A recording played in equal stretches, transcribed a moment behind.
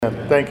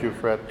Amen. Thank you,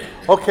 Fred.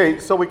 Okay,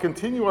 so we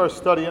continue our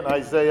study in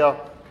Isaiah,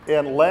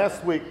 and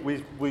last week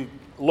we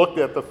looked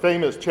at the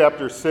famous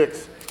chapter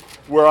 6,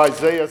 where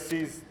Isaiah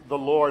sees the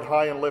Lord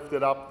high and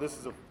lifted up. This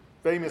is a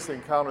famous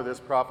encounter this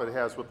prophet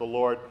has with the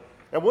Lord.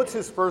 And what's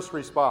his first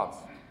response?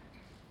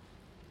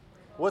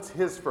 What's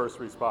his first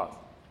response?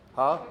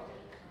 Huh?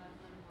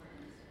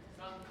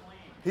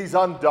 He's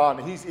undone.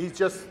 He's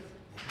just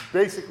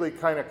basically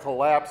kind of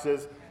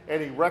collapses,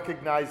 and he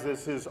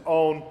recognizes his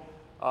own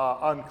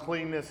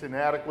uncleanness,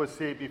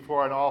 inadequacy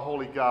before an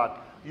all-holy God.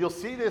 You'll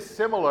see this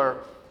similar,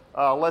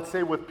 let's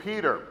say, with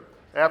Peter.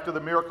 After the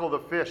miracle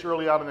of the fish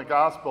early on in the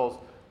Gospels,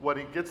 when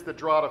he gets the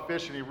draught of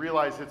fish and he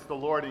realizes it's the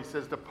Lord, he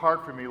says,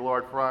 "Depart from me,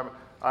 Lord, for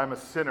I'm a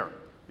sinner."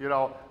 You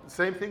know,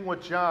 same thing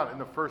with John in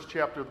the first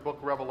chapter of the book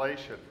of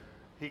Revelation.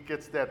 He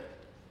gets that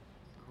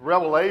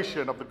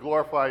revelation of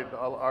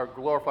our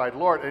glorified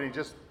Lord, and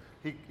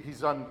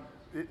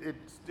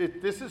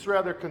this is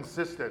rather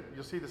consistent.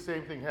 You'll see the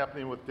same thing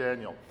happening with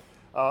Daniel.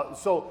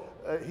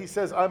 He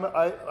says, I'm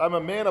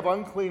a man of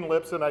unclean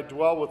lips, and I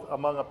dwell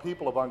among a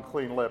people of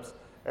unclean lips.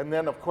 And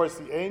then, of course,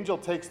 the angel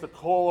takes the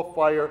coal of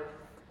fire,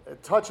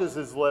 touches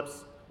his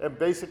lips, and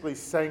basically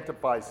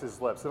sanctifies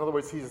his lips. In other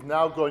words, he's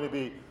now going to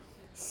be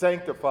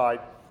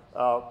sanctified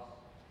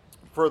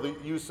for the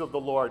use of the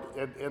Lord.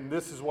 And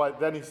this is why,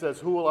 then he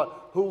says,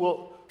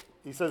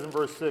 he says in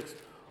verse 6,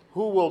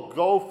 who will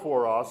go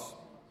for us?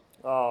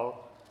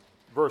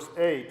 Verse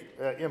 8,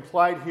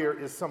 implied here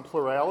is some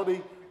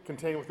plurality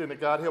contained within the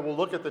Godhead. We'll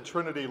look at the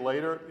Trinity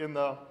later in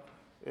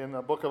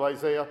the book of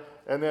Isaiah.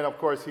 And then, of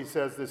course, he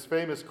says this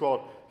famous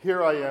quote,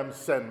 "Here I am,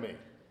 send me."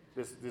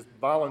 This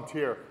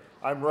volunteer,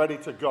 I'm ready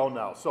to go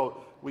now.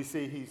 So we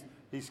see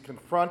he's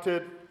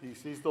confronted, he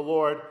sees the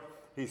Lord,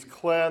 he's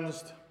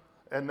cleansed,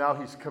 and now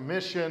he's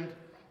commissioned.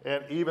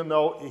 And even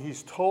though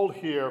he's told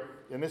here,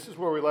 and this is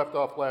where we left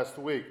off last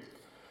week,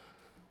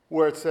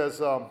 where it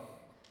says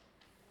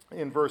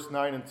in verse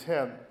 9 and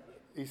 10,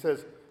 he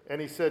says, and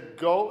he said,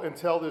 "Go and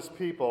tell this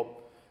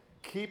people,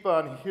 keep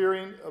on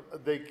hearing,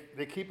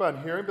 they keep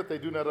on hearing, but they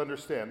do not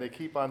understand. They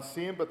keep on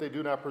seeing, but they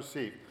do not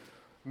perceive.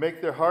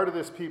 Make the heart of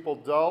this people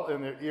dull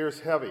and their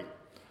ears heavy,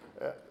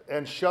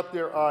 and shut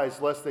their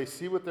eyes, lest they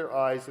see with their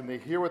eyes, and they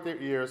hear with their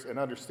ears, and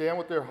understand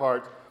with their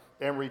heart,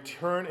 and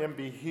return and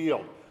be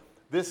healed."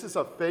 This is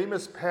a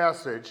famous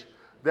passage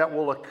that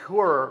will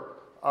occur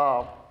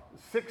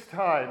 6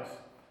 times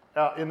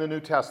in the New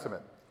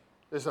Testament.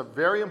 It's a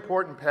very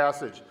important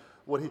passage.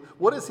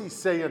 What is he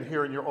saying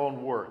here in your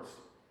own words?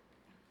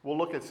 We'll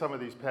look at some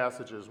of these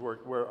passages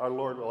where our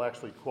Lord will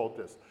actually quote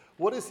this.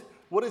 What is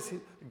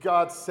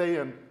God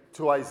saying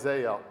to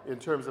Isaiah in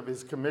terms of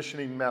his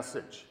commissioning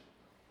message?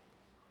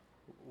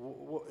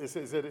 Is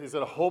it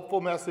a hopeful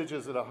message?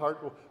 Is it a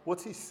heart?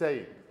 What's he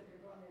saying?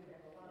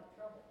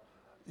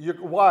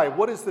 Why?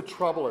 What is the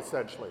trouble,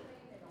 essentially?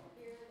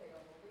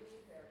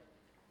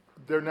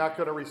 They're not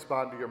going to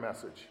respond to your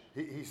message.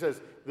 He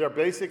says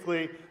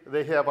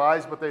they have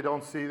eyes, but they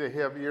don't see. They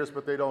have ears,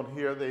 but they don't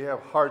hear. They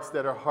have hearts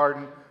that are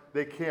hardened.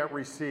 They can't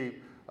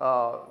receive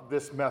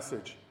this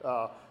message.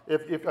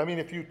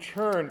 If you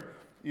turn,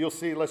 you'll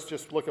see, let's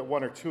just look at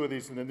 1 or 2 of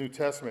these in the New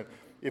Testament.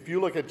 If you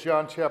look at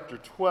John chapter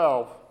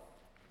 12,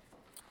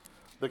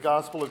 the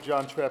Gospel of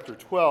John chapter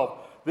 12,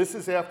 this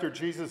is after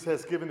Jesus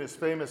has given his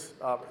famous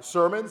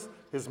sermons,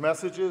 his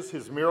messages,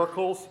 his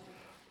miracles.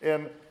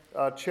 And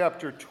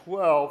chapter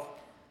 12,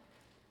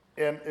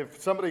 and if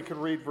somebody could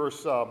read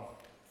verse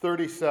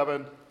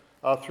 37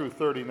 through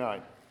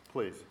 39,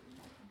 please.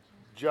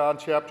 John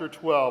chapter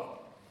 12,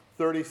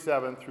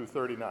 37 through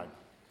 39.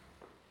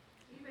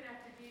 Even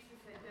after Jesus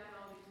had done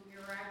all these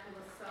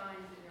miraculous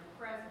signs in their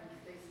presence,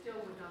 they still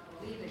would not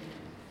believe in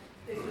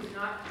him.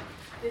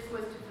 This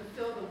was to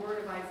fulfill the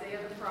word of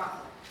Isaiah the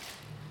prophet.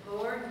 "The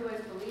Lord who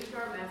has believed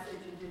our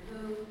message, and to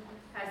whom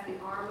has the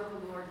arm of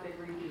the Lord been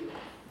revealed.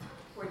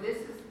 For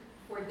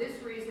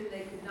this reason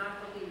they could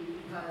not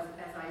believe, because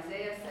as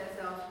Isaiah says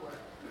elsewhere."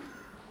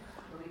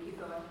 Want me to keep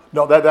going?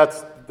 No,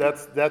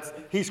 that's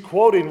he's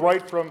quoting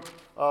right from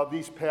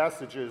these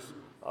passages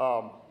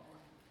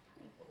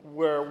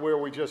where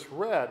we just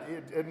read,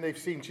 and they've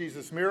seen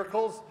Jesus'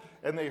 miracles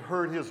and they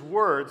heard his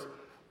words,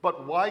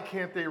 but why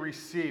can't they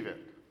receive it?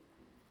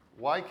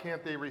 Why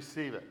can't they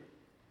receive it?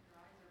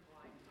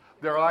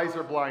 Their eyes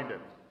are blinded.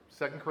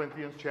 2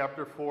 Corinthians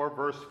chapter 4,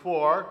 verse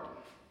 4.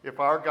 "If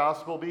our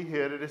gospel be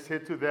hid, it is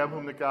hid to them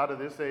whom the God of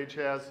this age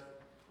has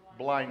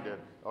blinded."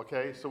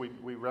 Okay, so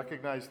we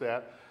recognize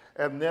that.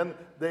 And then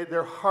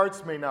their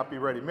hearts may not be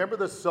ready. Remember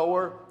the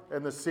sower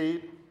and the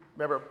seed?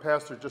 Remember,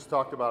 Pastor just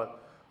talked about it.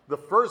 The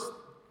first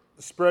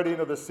spreading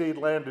of the seed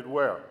landed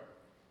where?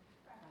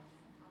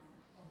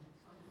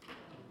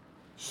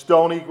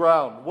 Stony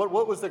ground. What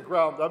was the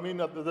ground? I mean,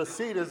 the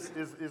seed is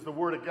the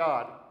word of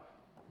God.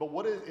 But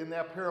what is, in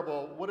that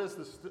parable, what is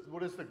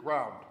the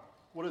ground?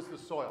 What is the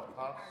soil?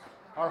 Huh?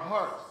 Our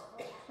hearts.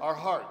 Our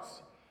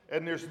hearts.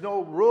 And there's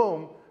no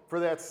room for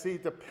that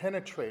seed to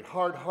penetrate.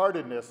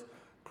 Hard-heartedness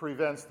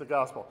prevents the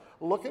gospel.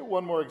 Look at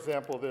one more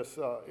example of this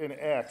in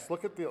Acts.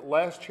 Look at the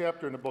last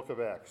chapter in the book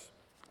of Acts.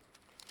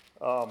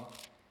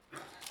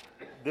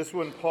 This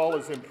one, Paul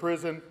is in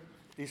prison.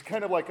 He's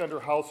kind of like under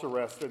house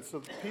arrest. And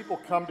so people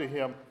come to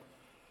him,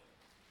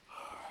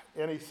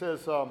 and he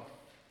says,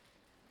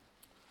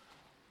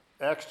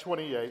 Acts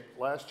 28,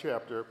 last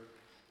chapter,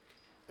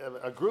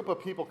 a group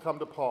of people come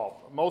to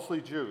Paul,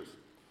 mostly Jews.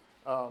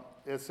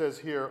 It says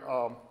here,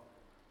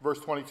 verse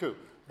 22,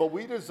 "But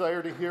we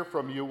desire to hear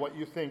from you what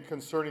you think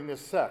concerning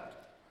this sect.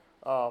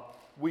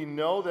 We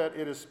know that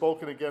it is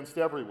spoken against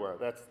everywhere."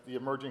 That's the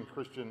emerging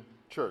Christian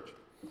church.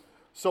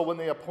 "So when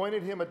they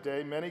appointed him a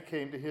day, many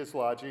came to his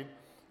lodging,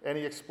 and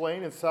he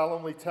explained and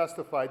solemnly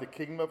testified the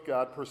kingdom of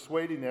God,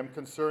 persuading them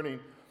concerning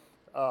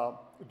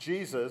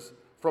Jesus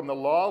from the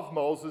law of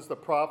Moses, the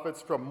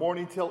prophets, from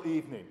morning till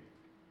evening."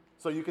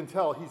 So you can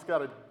tell he's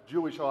got a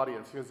Jewish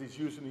audience because he's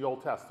using the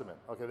Old Testament.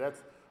 Okay,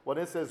 that's when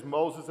it says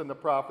Moses and the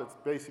prophets,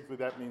 basically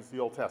that means the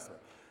Old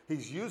Testament.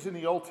 He's using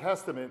the Old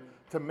Testament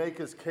to make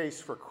his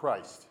case for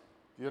Christ.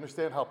 Do you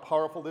understand how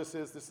powerful this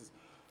is?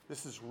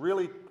 This is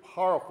really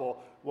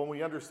powerful when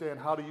we understand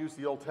how to use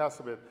the Old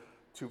Testament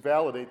to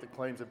validate the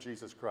claims of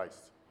Jesus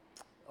Christ.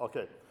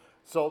 Okay,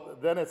 so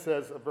then it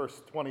says,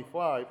 verse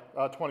 24,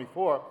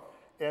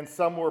 "And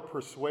some were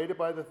persuaded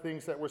by the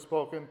things that were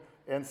spoken,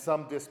 and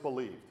some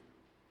disbelieved."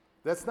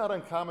 That's not an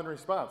uncommon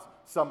response.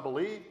 Some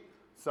believe,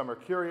 some are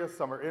curious,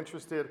 some are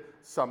interested,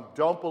 some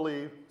don't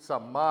believe,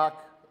 some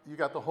mock. You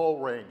got the whole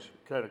range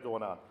kind of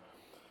going on.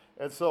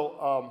 And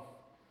so,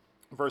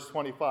 verse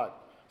 25,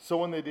 "So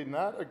when they did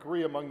not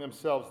agree among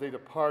themselves, they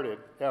departed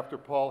after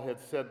Paul had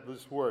said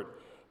this word.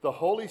 The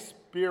Holy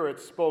Spirit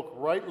spoke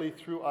rightly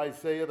through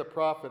Isaiah the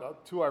prophet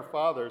to our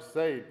fathers,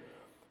 saying,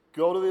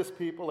 'Go to this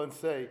people and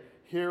say,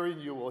 hearing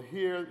you will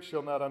hear,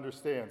 shall not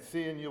understand.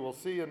 Seeing you will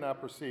see and not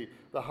perceive.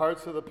 The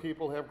hearts of the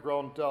people have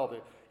grown dull.'"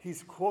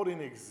 He's quoting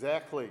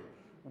exactly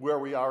where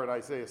we are in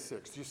Isaiah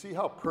 6. Do you see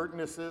how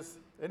pertinent this is?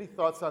 Any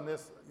thoughts on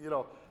this?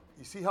 You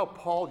see how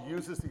Paul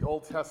uses the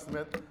Old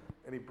Testament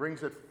and he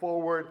brings it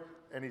forward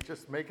and he's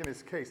just making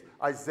his case.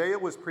 Isaiah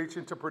was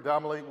preaching to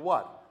predominantly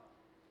what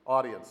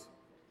audience?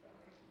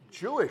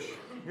 Jewish.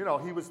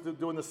 He was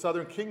doing the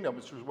southern kingdom,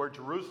 which was where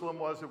Jerusalem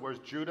was and where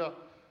Judah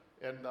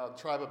and the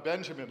tribe of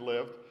Benjamin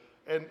lived.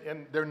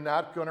 And they're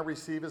not going to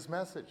receive his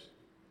message.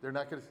 They're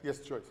not going to. Yes,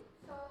 Joyce.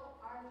 So, in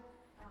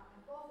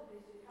both of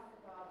these, you talk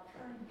about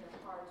turning their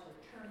hearts or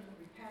turning,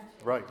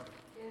 repenting. Right.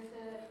 Is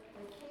it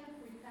they can't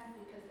repent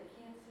because they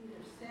can't see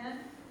their sin,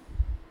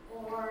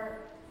 or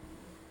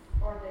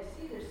they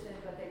see their sin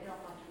but they don't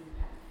want to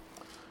repent?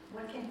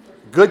 What came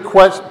first? Good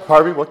question,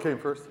 Harvey. What came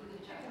first?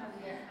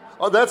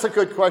 Oh, that's a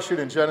good question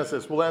in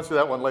Genesis. We'll answer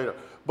that one later.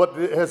 But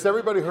has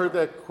everybody heard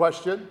that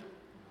question?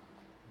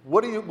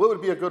 What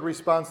would be a good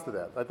response to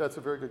that? That's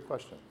a very good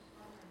question.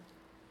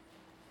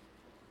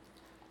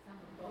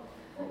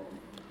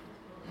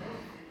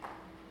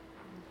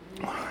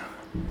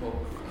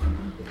 Well,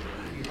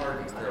 he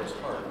hardened Pharaoh's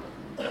heart.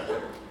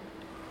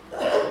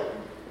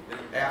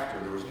 After,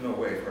 there was no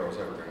way Pharaoh was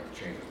ever going to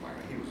change his mind.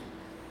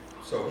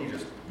 So he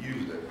just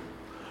used it.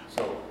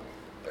 So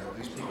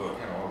these people are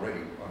kind of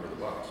already under the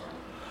bus.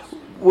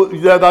 Well,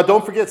 yeah, now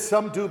don't forget,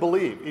 some do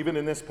believe, even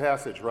in this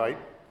passage, right?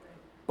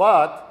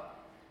 But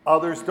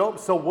others don't.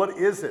 So what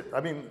is it?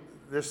 I mean,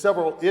 there's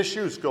several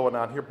issues going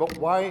on here, but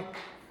why?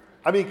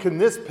 I mean, can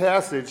this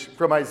passage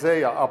from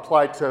Isaiah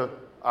apply to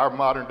our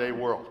modern day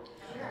world?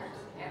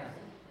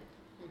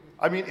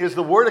 I mean, is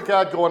the Word of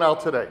God going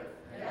out today?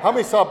 How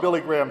many saw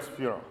Billy Graham's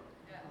funeral?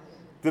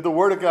 Did the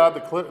Word of God,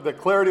 the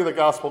clarity of the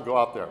gospel go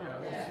out there?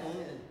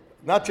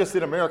 Not just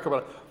in America,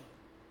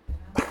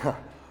 but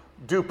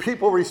do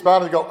people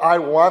respond and go, I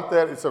want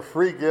that, it's a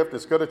free gift,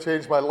 it's going to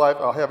change my life,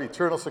 I'll have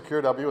eternal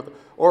security, I'll be with it.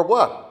 Or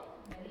what?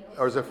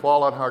 Or does it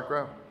fall on hard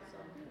ground?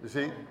 You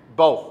see?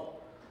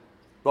 Both.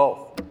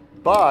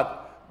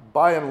 But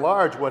by and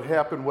large, what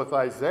happened with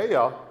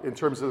Isaiah in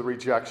terms of the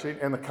rejection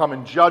and the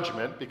coming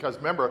judgment, because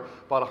remember,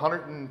 about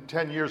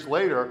 110 years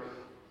later,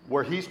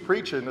 where he's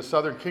preaching, the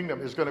southern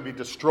kingdom is going to be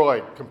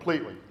destroyed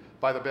completely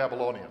by the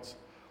Babylonians.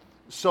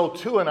 So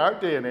too, in our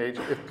day and age,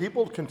 if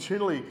people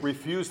continually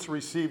refuse to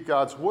receive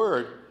God's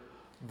word,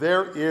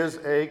 there is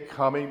a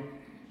coming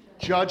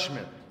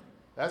judgment.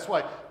 That's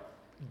why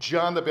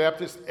John the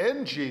Baptist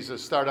and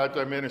Jesus start out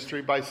their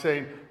ministry by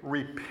saying,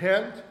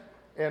 repent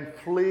and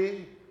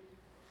flee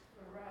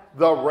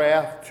the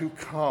wrath to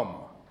come.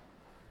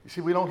 You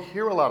see, we don't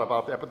hear a lot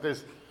about that, but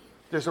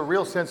there's a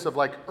real sense of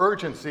like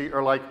urgency,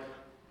 or like,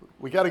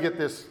 we got to get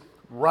this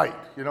right.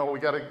 You know,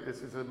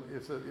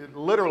 it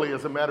literally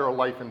is a matter of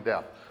life and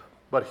death.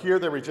 But here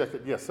they reject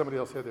it. Yes, somebody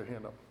else had their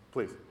hand up.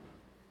 Please.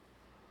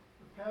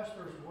 The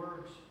pastor's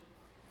words,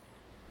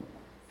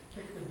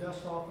 kick the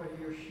dust off of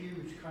your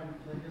shoes kind of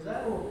thing, does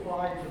that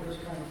apply to this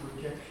kind of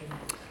rejection?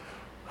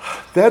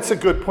 That's a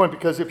good point,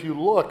 because if you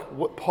look,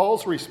 what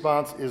Paul's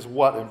response is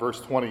what in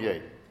verse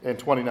 28 and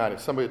 29?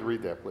 If somebody would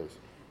read that, please.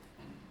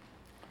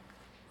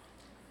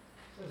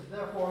 It says,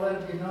 therefore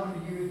let it be known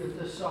to you that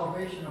this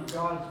salvation of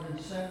God has been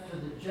sent to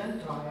the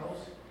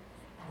Gentiles.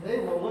 They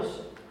will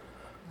listen.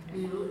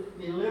 He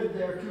lived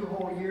there 2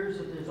 whole years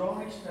at his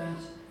own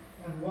expense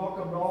and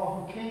welcomed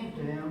all who came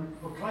to him,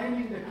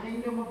 proclaiming the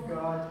kingdom of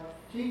God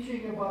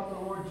teaching about the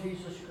Lord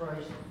Jesus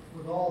Christ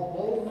with all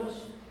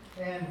boldness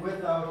and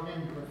without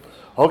hindrance.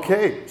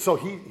 Okay, so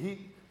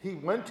he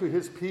went to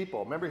his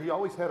people. Remember, he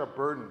always had a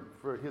burden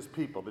for his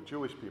people, the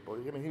Jewish people.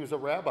 I mean, he was a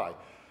rabbi.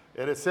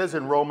 And it says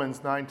in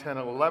Romans 9, 10,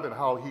 and 11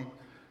 how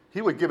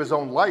he would give his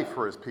own life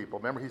for his people.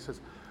 Remember, he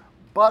says,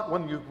 but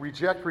when you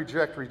reject,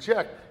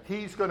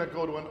 he's going to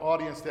go to an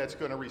audience that's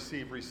going to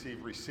receive.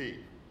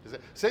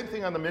 Same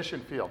thing on the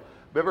mission field.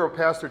 Remember a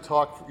pastor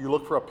talked, you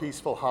look for a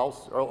peaceful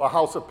house, or a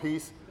house of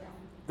peace?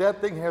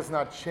 That thing has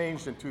not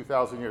changed in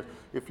 2,000 years.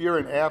 If you're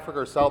in Africa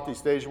or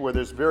Southeast Asia where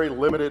there's very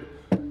limited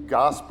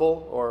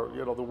gospel or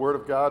the Word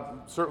of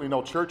God, certainly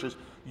no churches,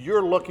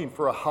 you're looking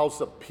for a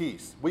house of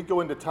peace. We go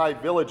into Thai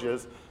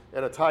villages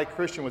and a Thai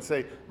Christian would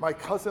say, my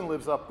cousin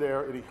lives up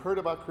there and he heard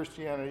about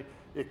Christianity.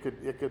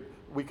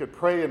 We could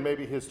pray and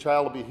maybe his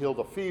child will be healed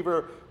of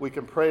fever. We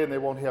can pray and they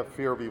won't have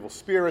fear of evil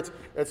spirits.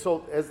 And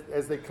so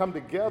as they come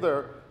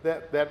together,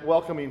 that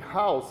welcoming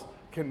house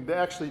can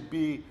actually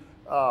be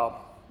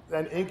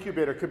an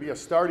incubator, could be a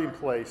starting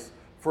place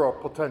for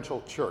a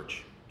potential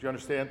church. Do you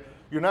understand?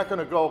 You're not going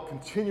to go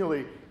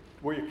continually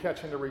where you're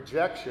catching the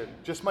rejection.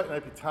 Just might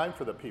not be time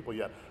for the people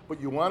yet. But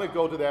you want to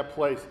go to that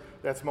place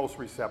that's most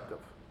receptive.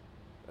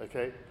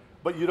 Okay?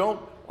 But you don't,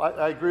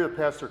 I agree with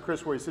Pastor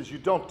Chris where he says you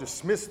don't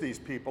dismiss these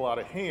people out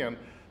of hand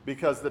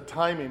because the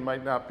timing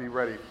might not be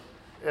ready.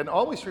 And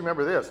always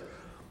remember this,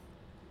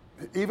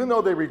 even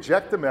though they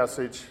reject the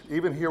message,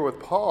 even here with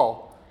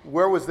Paul,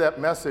 where was that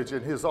message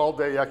in his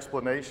all-day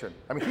explanation?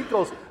 I mean, he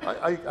goes,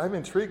 I'm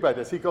intrigued by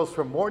this. He goes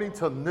from morning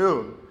till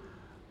noon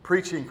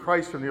preaching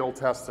Christ from the Old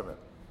Testament.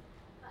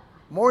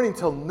 Morning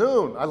till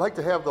noon. I like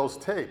to have those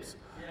tapes,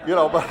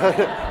 but,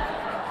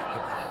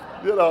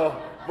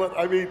 but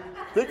I mean,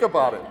 think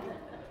about it.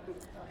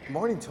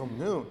 Morning till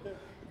noon.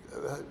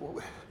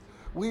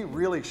 We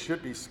really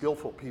should be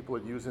skillful people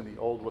in using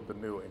the old with the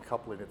new and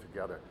coupling it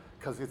together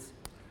because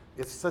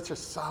it's such a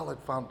solid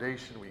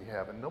foundation we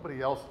have, and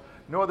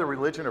no other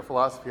religion or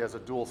philosophy has a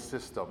dual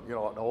system,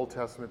 an Old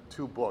Testament,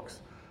 2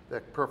 books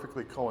that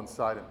perfectly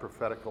coincide in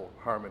prophetical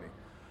harmony.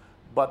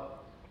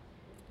 But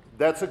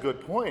that's a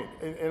good point,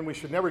 and we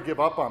should never give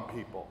up on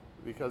people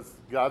because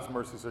God's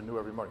mercies are new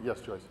every morning.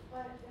 Yes, Joyce?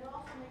 But it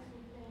also makes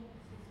me think,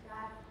 since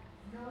God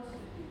knows the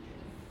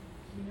future,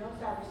 he knows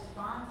our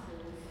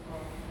responses,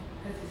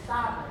 because he's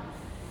sovereign,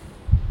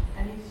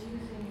 and he's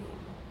using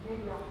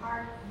maybe our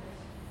hardness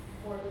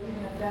for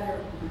even a better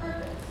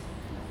purpose.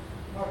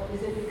 Or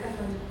is it because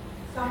when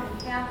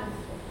something happens,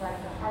 like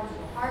the hearts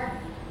are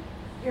hardened,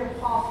 hear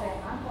Paul say,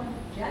 I'm going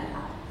to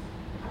Gentiles.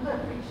 I'm going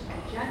to preach to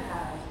the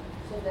Gentiles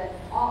so that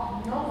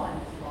no one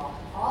is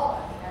lost. All of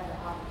us have the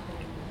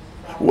opportunity.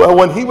 Well,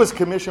 when he was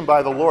commissioned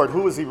by the Lord,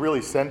 who was he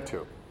really sent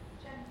to?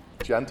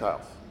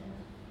 Gentiles.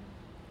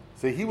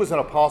 See, he was an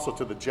apostle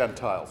to the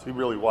Gentiles. He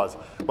really was.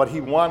 But he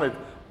wanted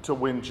to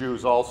win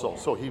Jews also.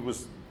 So he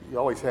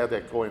always had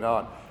that going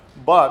on.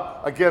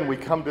 But, again, we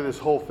come to this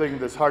whole thing,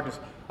 this hardness.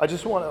 I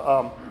just want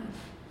to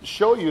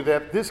show you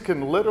that this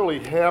can literally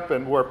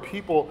happen where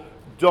people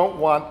don't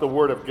want the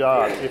Word of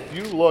God. If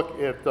you look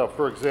at,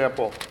 for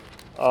example,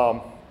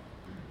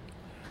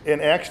 in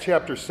Acts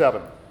chapter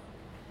 7,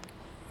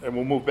 and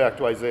we'll move back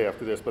to Isaiah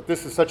after this, but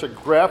this is such a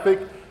graphic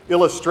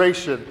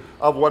illustration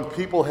of when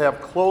people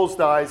have closed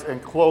eyes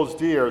and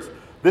closed ears.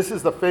 This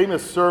is the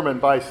famous sermon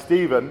by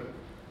Stephen.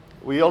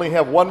 We only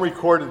have one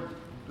recorded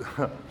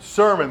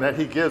sermon that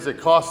he gives. It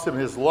cost him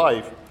his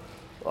life.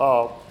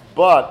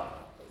 But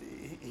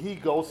he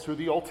goes through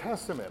the Old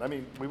Testament. I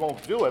mean, we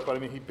won't do it, but I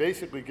mean, he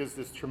basically gives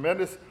this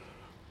tremendous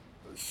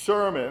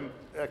sermon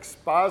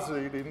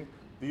expositing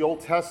the Old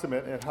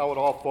Testament and how it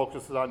all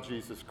focuses on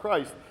Jesus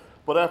Christ.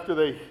 But after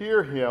they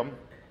hear him,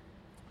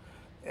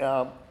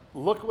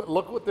 look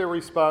what their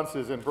response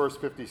is in verse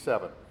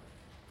 57.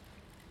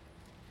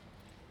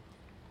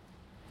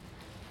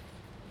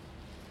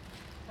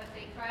 But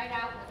they cried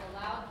out with a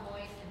loud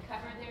voice and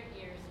covered their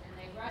ears, and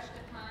they rushed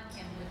upon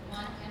him with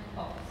one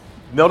impulse.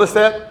 Notice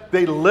that?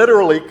 They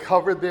literally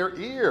covered their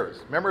ears.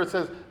 Remember it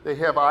says they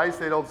have eyes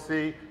they don't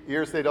see,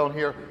 ears they don't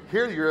hear.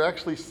 Here you're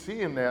actually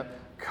seeing that,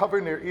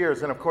 covering their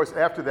ears. And of course,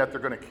 after that,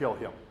 they're going to kill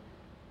him.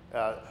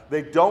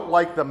 They don't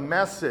like the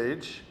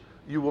message.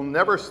 You will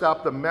never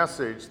stop the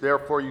message,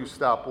 therefore you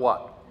stop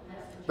what?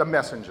 The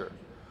messenger.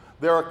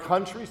 There are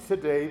countries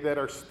today that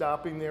are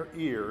stopping their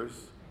ears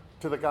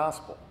to the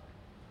gospel.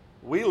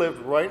 We lived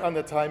right on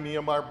the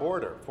Thai-Myanmar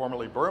border,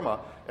 formerly Burma,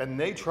 and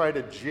they tried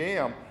to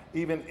jam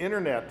even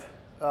internet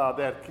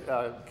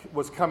that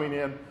was coming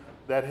in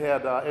that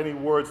had any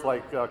words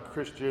like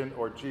Christian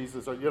or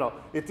Jesus, or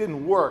it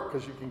didn't work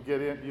because you can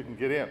get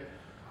in.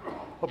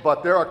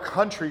 But there are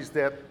countries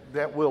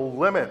that will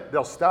limit,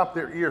 they'll stop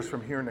their ears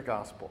from hearing the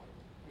gospel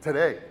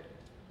today.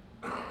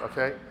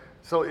 Okay?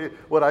 So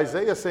what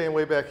Isaiah is saying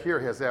way back here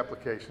has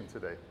application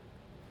today.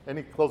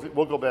 Any closing?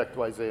 We'll go back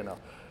to Isaiah now.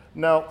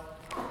 Now,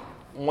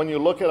 when you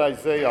look at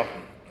Isaiah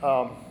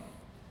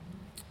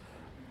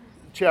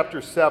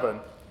chapter 7,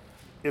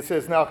 it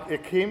says, now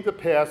it came to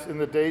pass in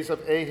the days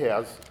of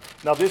Ahaz.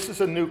 Now this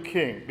is a new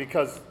king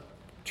because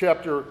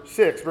chapter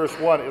 6, verse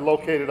 1, it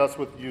located us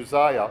with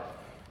Uzziah.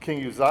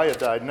 King Uzziah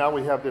died. Now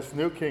we have this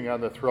new king on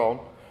the throne,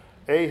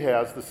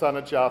 Ahaz, the son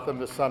of Jotham,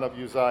 the son of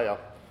Uzziah,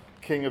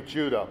 king of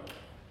Judah.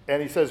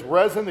 And he says,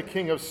 Rezin, the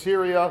king of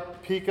Syria,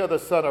 Pekah, the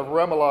son of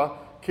Remaliah,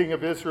 king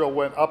of Israel,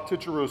 went up to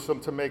Jerusalem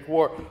to make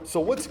war. So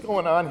what's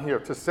going on here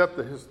to set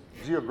the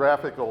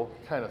geographical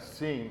kind of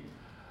scene?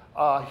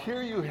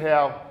 There you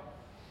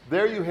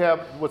have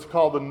what's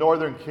called the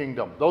northern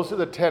kingdom. Those are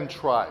the 10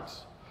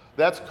 tribes.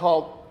 That's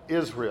called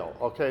Israel,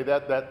 okay?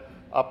 That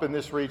up in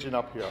this region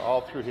up here,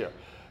 all through here.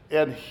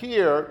 And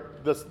here,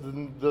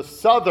 the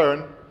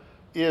southern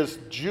is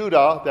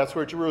Judah, that's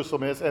where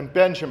Jerusalem is, and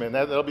Benjamin,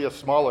 that'll be a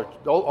smaller,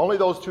 only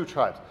those 2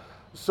 tribes.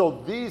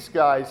 So these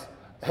guys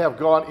have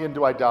gone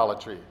into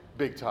idolatry,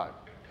 big time.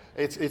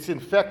 It's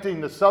infecting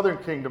the southern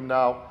kingdom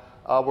now,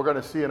 we're going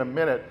to see in a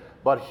minute,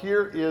 but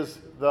here is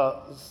the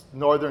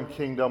northern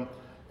kingdom,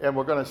 and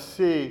we're going to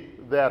see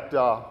that,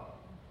 to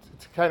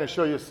kind of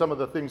show you some of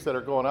the things that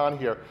are going on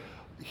here.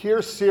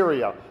 Here's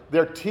Syria.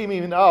 They're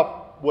teaming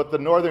up with the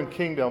northern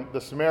kingdom, the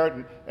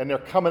Samaritan, and they're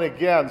coming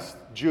against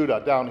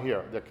Judah down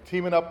here. They're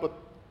teaming up with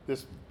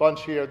this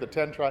bunch here, the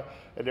 10 tribes,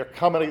 and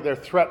they're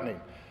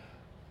threatening.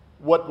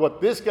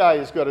 What this guy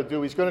is going to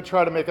do, he's going to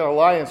try to make an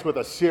alliance with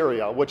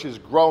Assyria, which is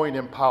growing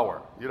in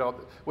power. You know,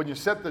 when you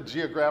set the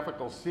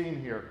geographical scene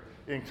here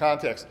in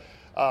context,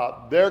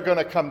 they're going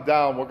to come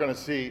down, we're going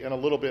to see in a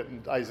little bit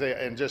in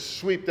Isaiah, and just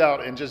sweep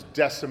down and just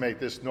decimate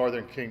this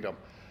northern kingdom.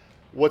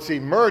 What's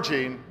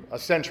emerging a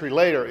century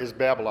later is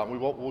Babylon.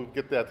 We'll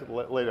get that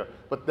later.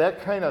 But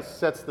that kind of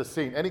sets the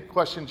scene. Any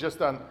question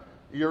just on,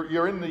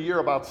 you're in the year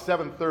about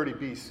 730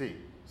 BC,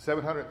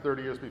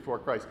 730 years before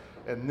Christ.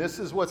 And this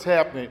is what's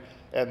happening.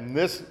 And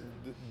this,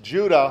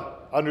 Judah,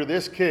 under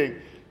this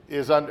king,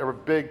 is under a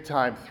big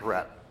time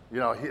threat. You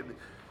know,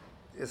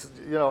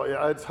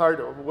 it's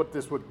hard what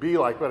this would be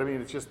like, but I mean,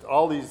 it's just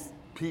all these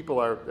people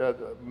are,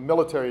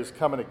 military is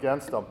coming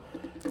against them.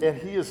 And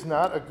he is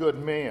not a good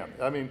man.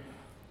 I mean,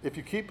 if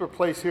you keep your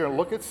place here and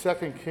look at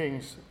 2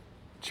 Kings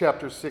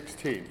chapter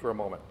 16 for a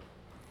moment.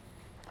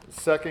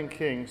 2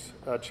 Kings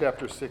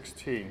chapter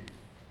 16.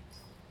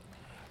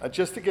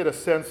 Just to get a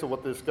sense of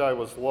what this guy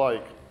was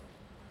like.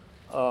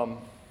 And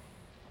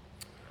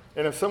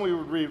if somebody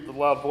would read with a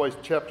loud voice,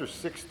 chapter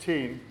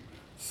 16,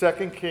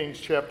 2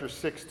 Kings chapter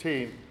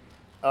 16,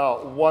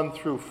 1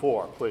 through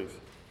 4, please.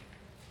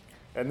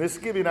 And this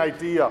gives you an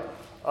idea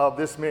of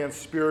this man's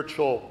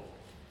spirituality,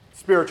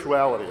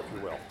 if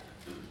you will.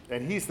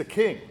 And he's the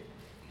king.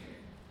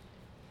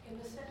 In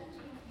the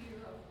 17th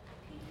year of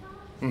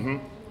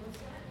Pekah,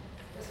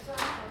 the son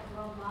of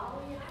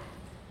Remaliah,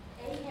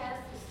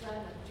 Ahaz, the son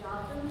of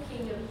Jotham,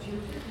 king of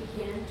Judah,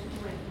 began to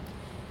reign.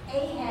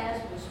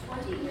 Ahaz was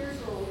 20 years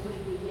old when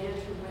he began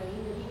to reign,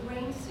 and he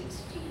reigned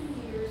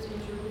 16 years in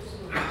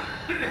Jerusalem.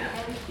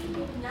 And he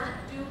did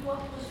not do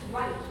what was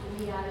right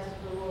in the eyes of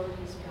the Lord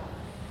his God,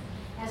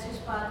 as his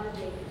father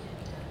David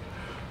had done.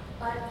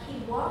 But he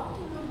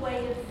walked in the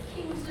way of the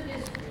kings of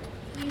Israel,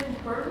 even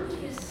burned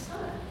his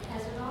son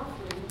as an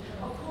offering,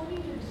 according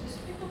to the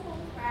despicable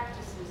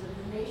practices of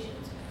the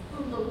nations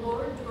whom the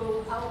Lord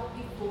drove out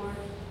before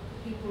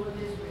the people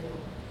of Israel.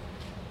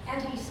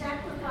 And he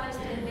sacrificed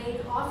and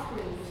made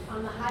offerings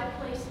on the high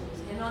places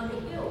and on the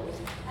hills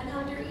and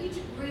under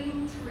each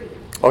green tree.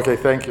 Okay,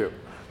 thank you.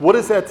 What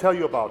does that tell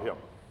you about him?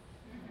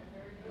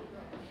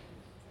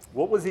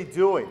 What was he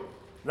doing?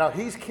 Now,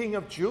 he's king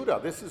of Judah.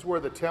 This is where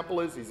the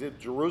temple is. He's in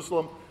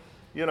Jerusalem.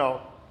 You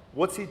know,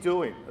 what's he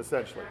doing,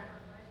 essentially?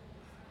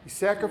 He's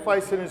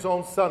sacrificing his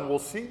own son. We'll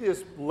see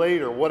this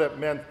later, what it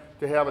meant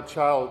to have a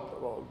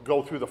child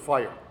go through the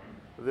fire.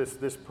 This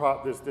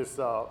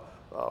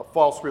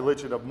false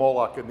religion of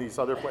Moloch and these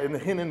other places. In the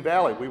Hinnom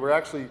Valley, we were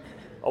actually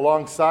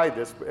alongside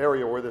this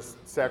area where this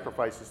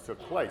sacrifices took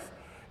place.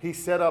 He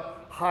set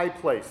up high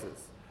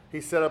places.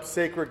 He set up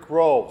sacred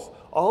groves.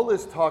 All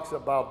this talks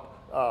about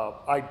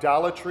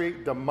idolatry,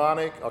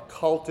 demonic,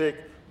 occultic,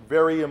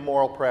 very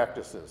immoral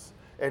practices.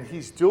 And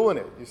he's doing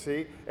it, you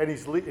see? And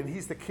he's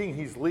the king.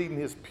 He's leading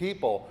his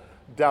people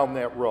down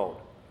that road.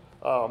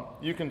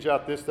 You can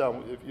jot this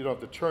down if you don't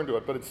have to turn to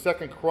it. But in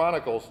 2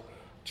 Chronicles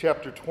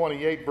chapter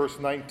 28, verse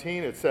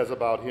 19, it says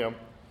about him.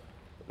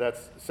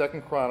 That's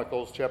 2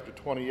 Chronicles chapter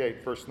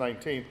 28, verse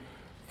 19.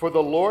 For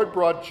the Lord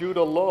brought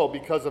Judah low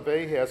because of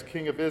Ahaz,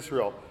 king of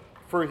Israel.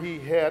 For he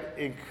had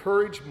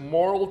encouraged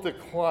moral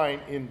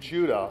decline in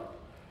Judah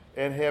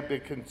and had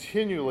been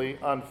continually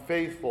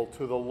unfaithful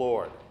to the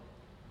Lord.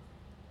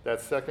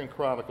 That's 2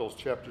 Chronicles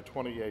chapter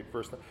 28,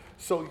 verse 9.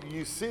 So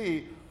you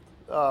see,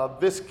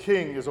 this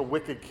king is a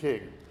wicked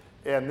king.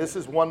 And this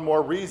is one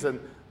more reason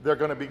they're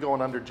going to be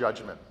going under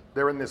judgment.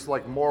 They're in this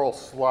like moral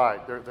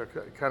slide. They're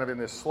kind of in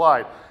this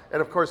slide.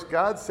 And of course,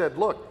 God said,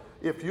 look,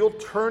 if you'll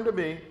turn to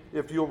me,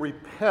 if you'll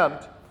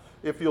repent,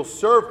 if you'll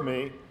serve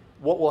me,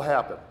 what will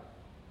happen?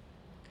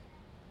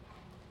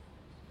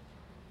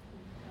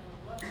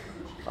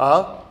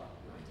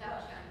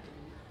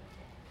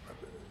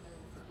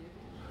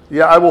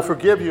 Yeah, I will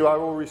forgive you, I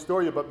will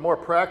restore you, but more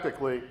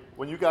practically,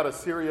 when you got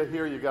Assyria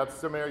here, you got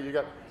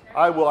Samaria,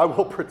 I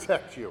will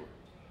protect you.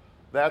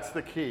 That's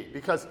the key.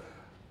 Because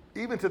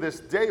even to this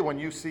day, when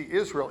you see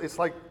Israel, it's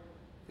like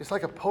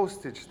a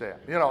postage stamp.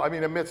 I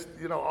mean, amidst,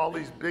 all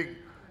these big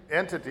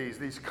entities,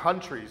 these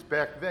countries.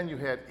 Back then you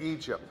had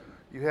Egypt,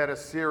 you had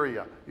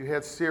Assyria, you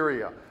had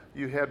Syria,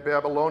 you had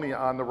Babylonia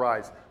on the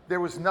rise. There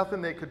was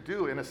nothing they could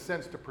do, in a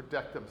sense, to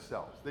protect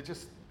themselves.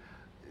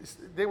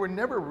 They were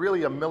never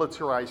really a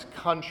militarized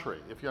country,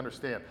 if you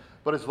understand.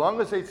 But as long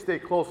as they'd stay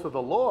close to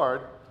the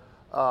Lord,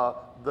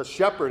 the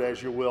shepherd,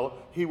 as you will,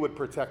 he would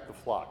protect the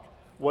flock.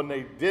 When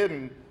they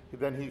didn't,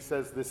 then he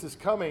says, this is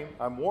coming,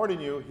 I'm warning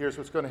you, here's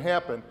what's going to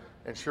happen,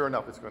 and sure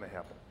enough, it's going to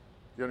happen.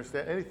 You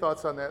understand? Any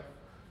thoughts on that?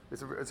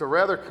 It's a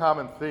rather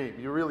common theme.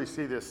 You really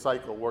see this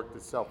cycle work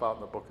itself out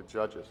in the book of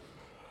Judges.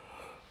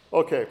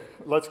 Okay,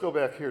 let's go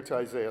back here to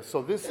Isaiah.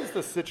 So this is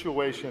the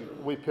situation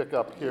we pick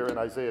up here in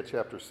Isaiah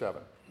chapter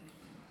 7.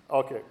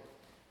 Okay,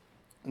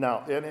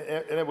 now, and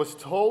it was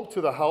told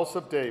to the house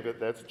of David,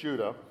 that's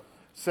Judah,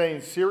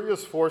 saying,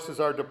 Syria's forces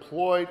are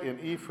deployed in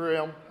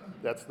Ephraim,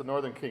 that's the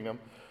northern kingdom,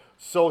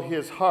 so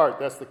his heart,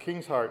 that's the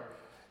king's heart,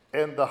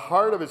 and the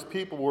heart of his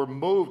people were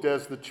moved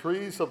as the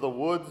trees of the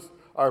woods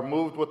are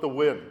moved with the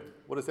wind.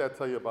 What does that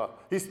tell you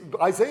about?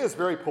 Isaiah is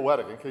very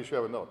poetic, in case you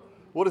haven't known.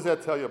 What does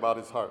that tell you about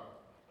his heart?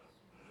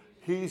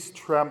 He's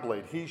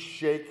trembling. He's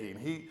shaking.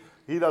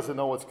 He doesn't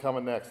know what's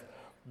coming next.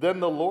 Then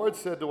the Lord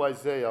said to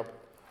Isaiah,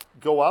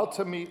 go out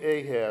to meet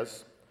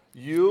Ahaz,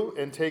 you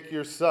and take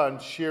your son,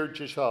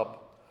 Shear-Jashub,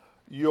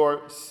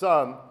 your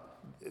son,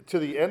 to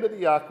the end of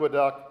the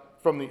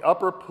aqueduct from the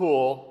upper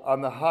pool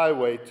on the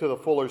highway to the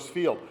fuller's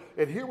field.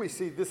 And here we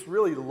see this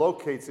really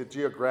locates it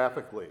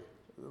geographically.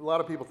 A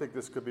lot of people think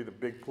this could be the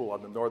big pool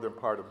on the northern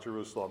part of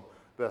Jerusalem,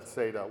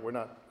 Bethsaida. We're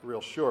not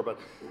real sure, but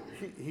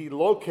he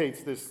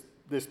locates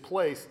this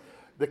place.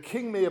 The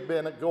king may have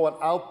been going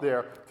out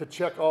there to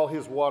check all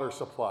his water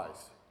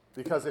supplies,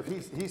 because if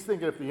he's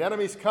thinking, if the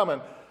enemy's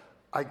coming,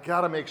 I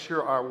got to make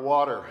sure our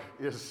water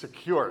is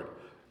secured,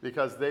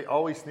 because they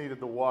always needed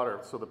the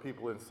water so the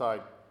people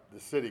inside the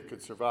city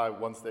could survive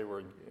once they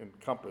were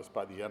encompassed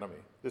by the enemy.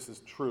 This is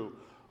true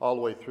all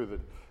the way through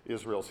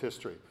Israel's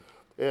history.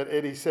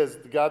 And he says,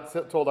 God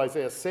told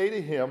Isaiah, say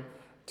to him,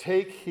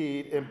 take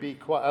heed and be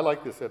quiet. I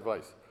like this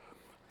advice.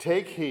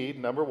 Take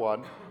heed, number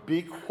one,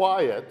 be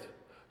quiet,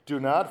 do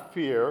not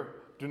fear,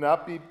 do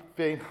not be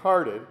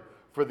faint-hearted,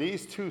 for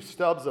these two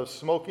stubs of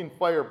smoking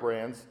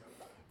firebrands,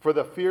 for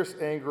the fierce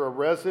anger of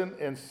Rezin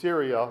and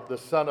Syria, the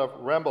son of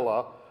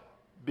Remaliah,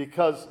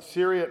 because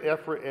Syria and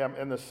Ephraim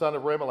and the son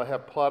of Remaliah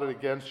have plotted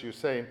against you,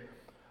 saying,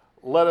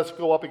 let us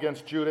go up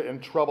against Judah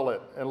and trouble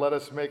it, and let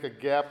us make a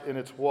gap in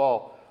its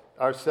wall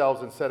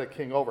ourselves and set a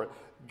king over it.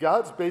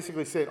 God's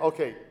basically saying,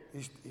 okay,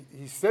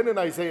 he's sending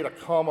Isaiah to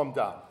calm him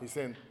down. He's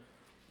saying,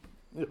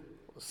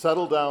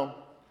 settle down,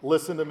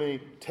 listen to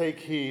me, take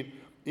heed.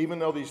 Even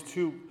though these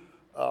two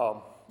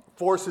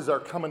forces are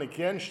coming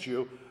against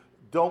you,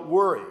 don't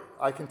worry.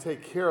 I can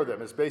take care of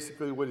them, is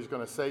basically what he's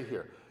going to say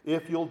here.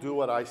 If you'll do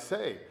what I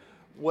say.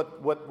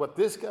 What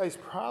this guy's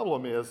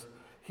problem is,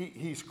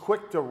 he's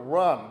quick to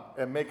run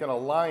and make an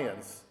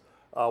alliance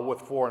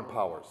with foreign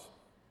powers.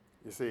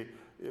 You see,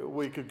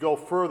 we could go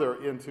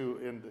further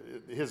into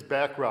his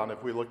background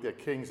if we looked at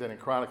Kings and in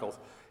Chronicles.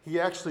 He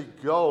actually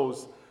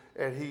goes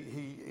and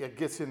he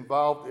gets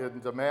involved in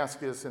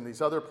Damascus and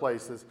these other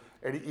places,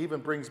 and he even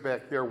brings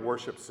back their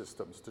worship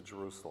systems to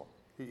Jerusalem.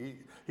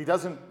 He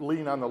doesn't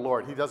lean on the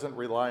Lord. He doesn't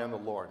rely on the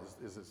Lord,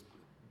 is his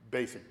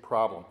basic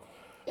problem.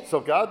 So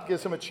God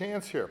gives him a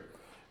chance here.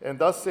 And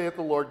thus saith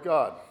the Lord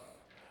God,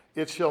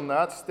 it shall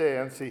not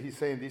stand, see, he's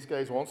saying these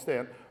guys won't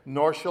stand,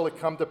 nor shall it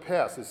come to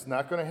pass. It's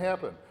not going to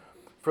happen.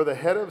 For the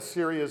head of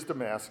Syria is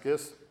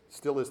Damascus,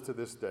 still is to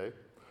this day,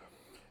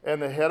 and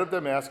the head of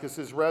Damascus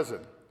is Rezin.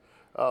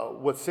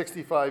 With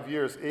 65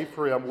 years,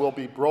 Ephraim will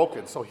be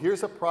broken. So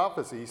here's a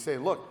prophecy. He's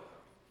saying, look,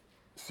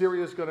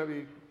 Syria is going to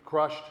be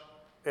crushed,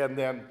 and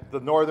then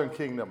the northern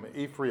kingdom,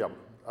 Ephraim,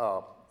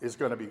 is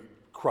going to be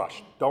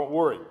crushed. Don't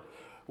worry.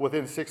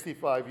 Within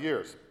 65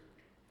 years,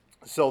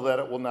 so that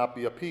it will not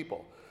be a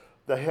people.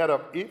 The head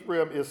of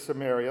Ephraim is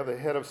Samaria. The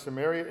head of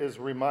Samaria is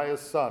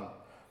Remiah's son.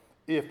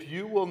 If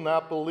you will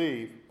not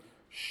believe,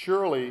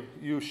 surely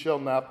you shall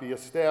not be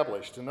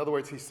established. In other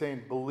words, he's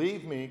saying,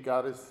 believe me,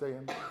 God is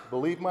saying,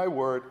 believe my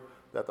word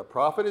that the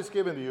prophet is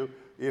given to you.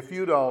 If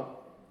you don't,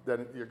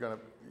 then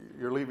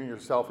you're leaving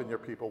yourself and your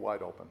people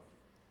wide open.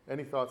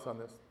 Any thoughts on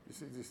this?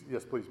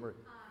 Yes, please, Marie.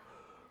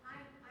 I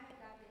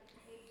got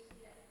the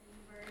HCSB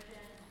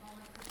version,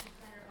 Homeless Christian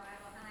Center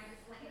Bible, and I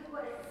just like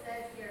what it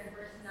says here in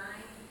verse 9.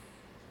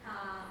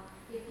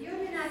 If you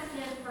do not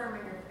stand firm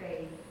in your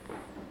faith,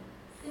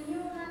 then you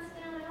will not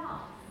stand at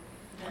all.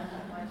 And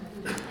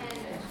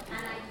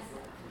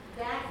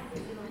that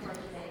is even for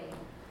today.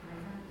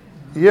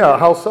 Yeah,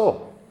 how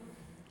so?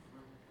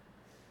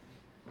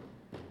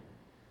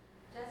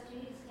 Just you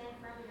need to stand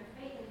firm in your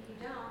faith, and if you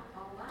don't,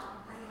 oh well.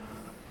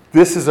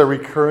 This is a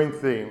recurring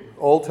theme,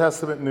 Old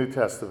Testament, New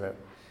Testament.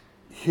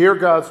 Hear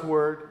God's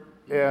word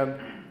and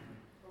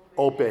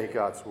obey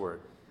God's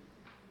word.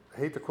 I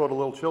hate to quote a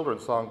little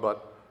children's song,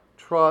 but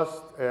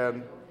trust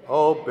and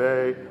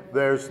obey.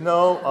 There's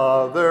no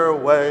other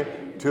way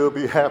to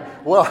be happy.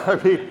 Well, I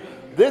mean,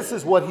 this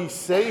is what he's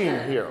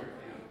saying here.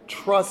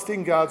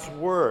 Trusting God's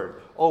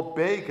word.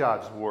 Obey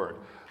God's word.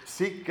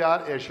 Seek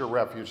God as your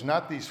refuge,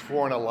 not these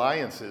foreign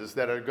alliances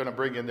that are going to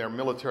bring in their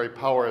military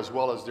power as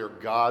well as their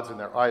gods and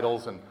their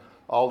idols and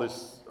all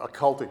these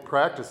occultic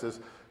practices.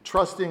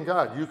 Trust in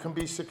God. You can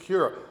be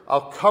secure.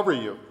 I'll cover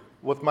you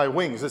with my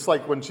wings. It's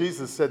like when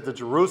Jesus said to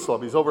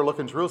Jerusalem, he's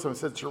overlooking Jerusalem, he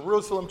said,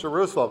 Jerusalem,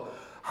 Jerusalem,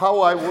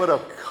 how I would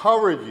have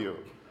covered you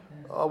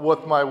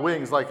with my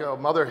wings like a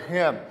mother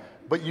hen,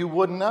 but you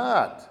would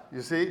not,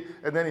 you see?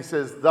 And then he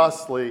says,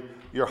 thusly,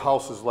 your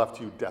house is left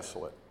to you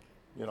desolate.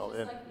 You know,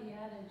 It's like the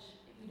adage,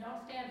 if you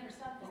don't stand for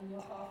something,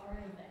 you'll fall for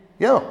anything.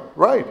 yeah,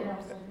 right. You know,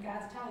 so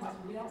God's telling us,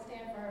 if we don't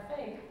stand for our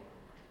faith,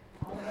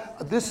 all of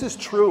us. This is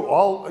true.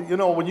 All, you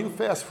know, when you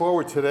fast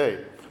forward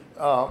today,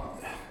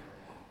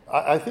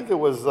 I think it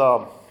was,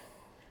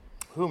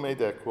 who made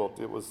that quote?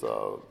 It was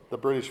the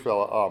British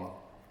fellow,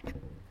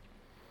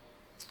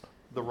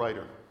 the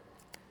writer.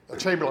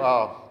 Chamberlain,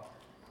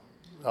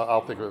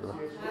 I'll think of it.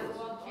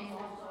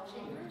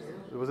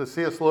 Was it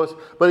C.S. Lewis?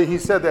 But he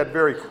said that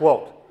very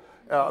quote.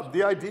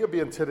 The idea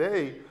being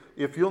today,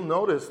 if you'll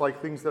notice,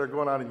 like things that are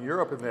going on in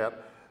Europe and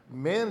that,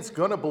 man's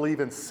going to believe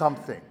in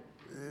something.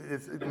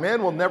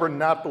 Man will never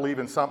not believe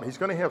in something. He's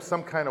going to have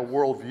some kind of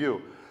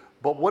worldview.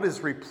 But what is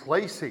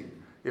replacing,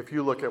 if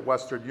you look at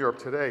Western Europe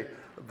today,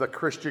 the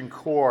Christian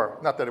core,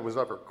 not that it was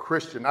ever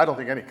Christian, I don't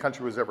think any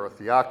country was ever a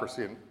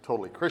theocracy and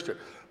totally Christian,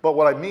 but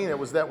what I mean that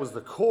was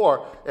the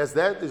core. As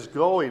that is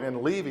going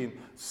and leaving,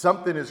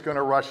 something is going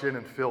to rush in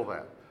and fill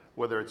that.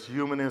 Whether it's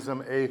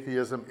humanism,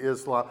 atheism,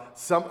 Islam,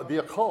 the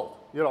occult,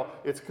 you know,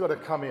 it's going to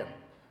come in.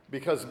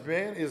 Because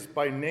man is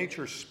by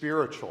nature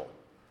spiritual,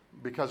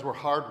 because we're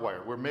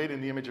hardwired. We're made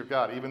in the image of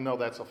God. Even though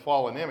that's a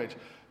fallen image,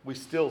 we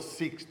still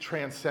seek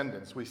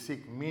transcendence. We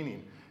seek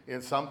meaning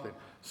in something.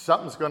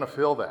 Something's going to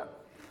fill that.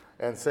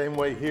 And same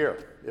way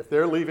here. If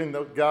they're leaving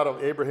the God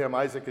of Abraham,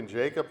 Isaac, and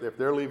Jacob, if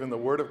they're leaving the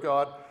Word of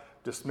God,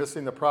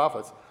 dismissing the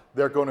prophets,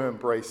 they're going to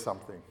embrace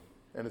something.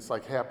 And it's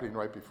like happening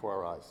right before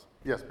our eyes.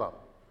 Yes, Bob?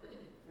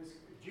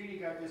 Jeannie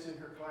got this in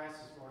her class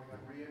this morning on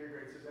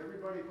Reintegrate. It says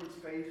everybody puts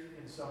faith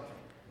in something.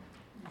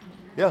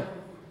 Yeah,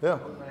 yeah.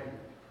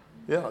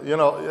 Yeah, you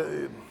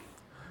know,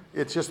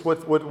 it's just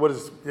what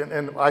is,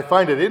 and I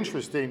find it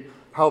interesting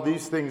how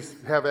these things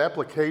have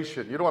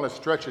application. You don't want to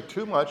stretch it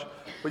too much,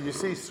 but you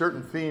see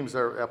certain themes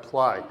are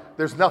applied.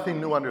 There's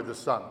nothing new under the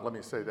sun, let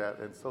me say that.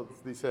 And so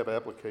these have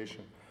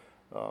application,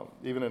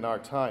 even in our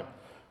time.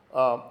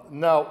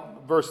 Now,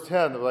 verse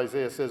 10 of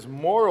Isaiah says,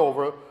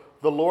 moreover,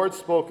 the Lord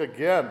spoke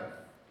again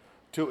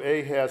to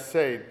Ahaz,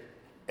 saying,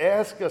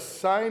 ask a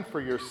sign for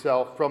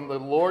yourself from the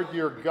Lord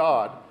your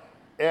God.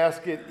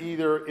 Ask it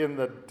either in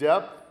the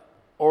depth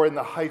or in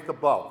the height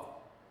above.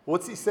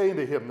 What's he saying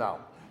to him now?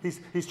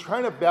 He's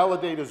trying to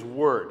validate his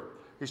word.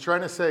 He's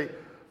trying to say,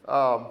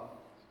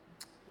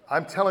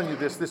 I'm telling you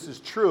this is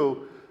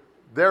true.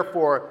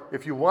 Therefore,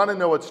 if you want to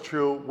know it's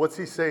true, what's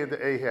he saying to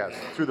Ahaz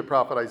through the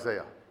prophet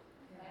Isaiah?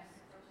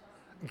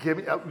 Give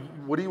me,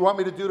 what do you want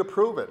me to do to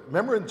prove it?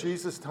 Remember in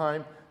Jesus'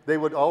 time, they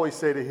would always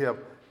say to him,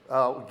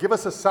 give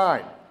us a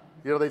sign.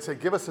 You know, they'd say,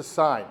 give us a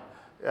sign.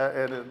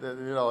 And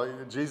you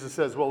know, Jesus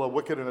says, well, a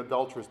wicked and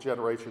adulterous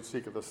generation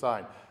seeketh a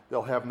sign.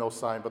 They'll have no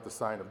sign but the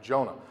sign of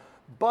Jonah.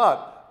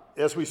 But,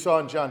 as we saw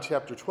in John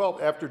chapter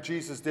 12, after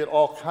Jesus did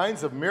all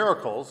kinds of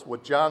miracles,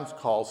 what John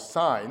calls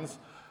signs,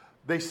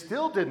 they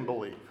still didn't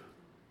believe.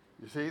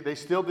 You see, they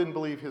still didn't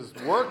believe his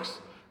works,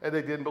 and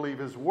they didn't believe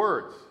his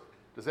words.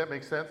 Does that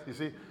make sense? You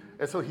see?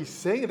 And so he's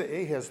saying to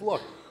Ahaz,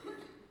 look,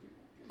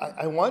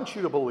 I want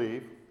you to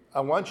believe. I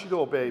want you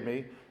to obey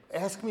me.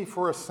 Ask me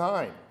for a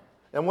sign.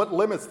 And what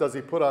limits does he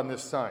put on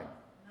this sign?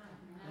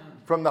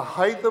 From the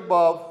height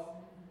above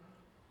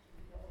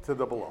to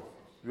the below.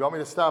 You want me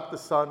to stop the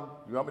sun?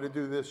 You want me to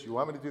do this? You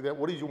want me to do that?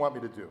 What do you want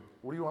me to do?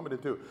 What do you want me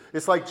to do?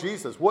 It's like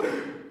Jesus. What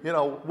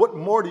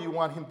more do you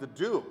want him to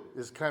do?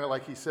 Is kind of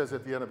like he says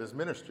at the end of his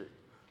ministry.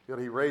 You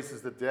know, he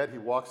raises the dead. He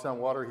walks on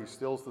water. He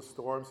stills the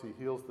storms. He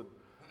heals the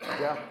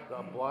deaf,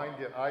 the blind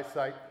get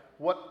eyesight.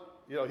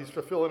 He's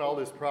fulfilling all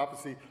this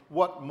prophecy.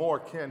 What more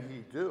can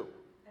he do?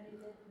 And he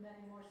did many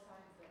more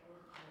signs that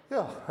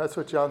were. Yeah, that's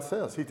what John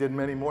says. He did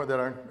many more that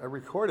aren't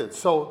recorded.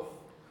 So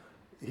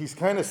he's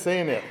kind of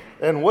saying it.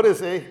 And what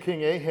is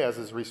King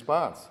Ahaz's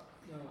response?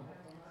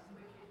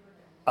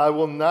 I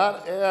will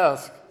not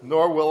ask,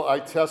 nor will I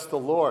test the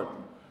Lord.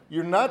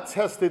 You're not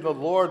testing the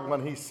Lord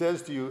when he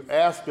says to you,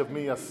 ask of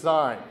me a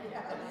sign.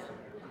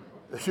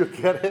 You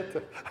get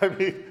it? I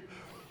mean,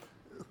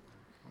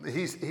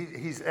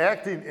 he's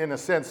acting in a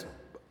sense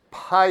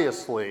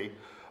piously,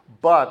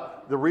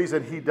 but the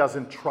reason he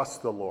doesn't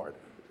trust the Lord.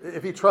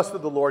 If he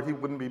trusted the Lord, he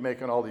wouldn't be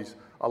making all these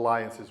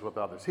alliances with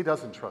others. He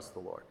doesn't trust the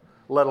Lord,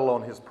 let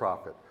alone his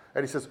prophet.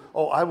 And he says,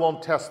 I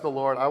won't test the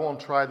Lord. I won't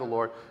try the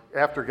Lord.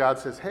 After God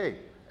says, hey,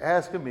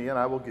 ask of me and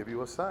I will give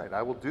you a sign.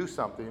 I will do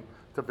something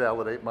to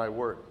validate my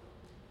word.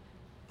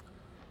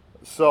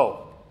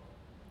 So,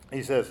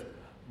 he says,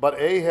 but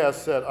Ahaz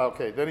said,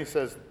 then he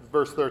says,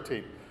 verse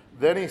 13,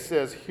 Then he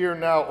says, hear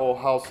now, O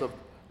house of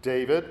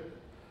David,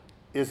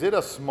 is it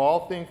a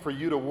small thing for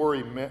you to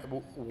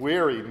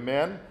weary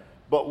men,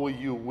 but will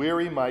you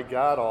weary my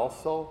God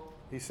also?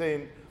 He's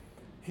saying,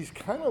 he's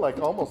kind of like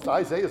almost,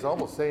 Isaiah's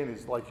almost saying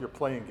he's like you're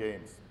playing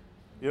games.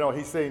 You know,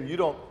 he's saying you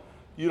don't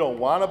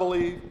want to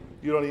believe,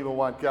 you don't even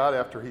want God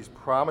after he's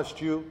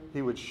promised you,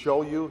 he would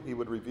show you, he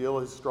would reveal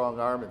his strong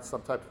arm in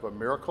some type of a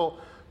miracle.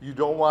 You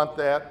don't want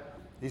that.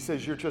 He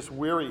says you're just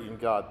wearying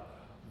God.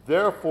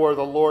 Therefore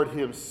the Lord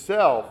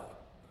himself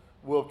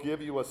will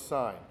give you a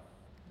sign.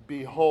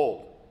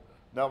 Behold.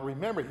 Now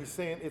remember, he's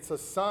saying it's a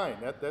sign.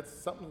 That's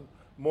something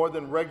more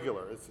than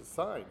regular. It's a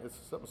sign. It's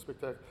something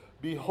spectacular.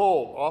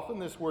 Behold. Often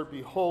this word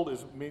behold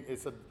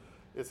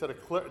it's a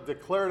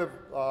declarative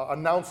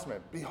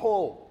announcement.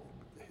 Behold.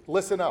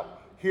 Listen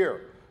up.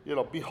 Hear. You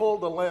know,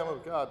 behold the Lamb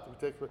of God.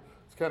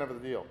 It's kind of a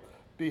deal.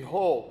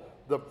 Behold,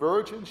 the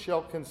virgin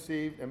shall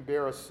conceive and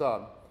bear a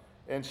son,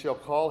 and shall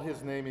call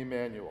his name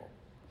Emmanuel.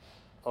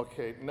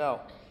 Okay,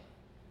 now,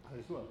 I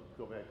just want to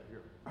go back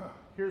here.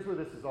 Here's where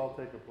this is all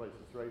taking place.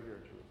 It's right here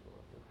in Jerusalem.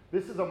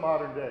 This is a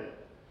modern day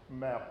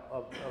map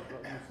of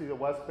you see the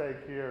West Bank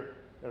here,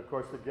 and of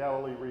course the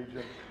Galilee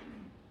region.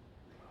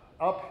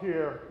 Up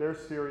here, there's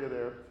Syria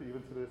there,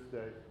 even to this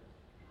day.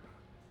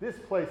 This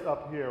place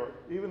up here,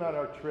 even on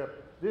our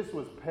trip, this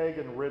was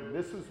pagan-ridden.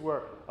 This is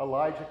where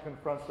Elijah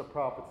confronts the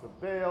prophets of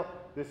Baal.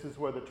 This is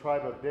where the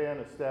tribe of Dan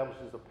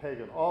establishes a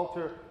pagan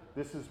altar.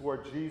 This is where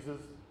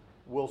Jesus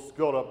will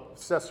go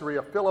to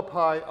Caesarea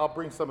Philippi. I'll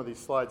bring some of these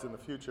slides in the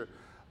future.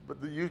 But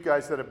you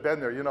guys that have been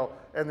there, you know,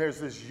 and there's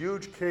this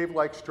huge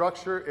cave-like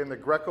structure. In the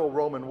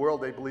Greco-Roman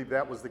world, they believe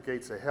that was the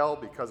gates of hell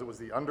because it was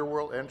the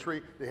underworld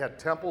entry. They had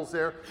temples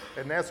there,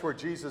 and that's where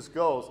Jesus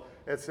goes.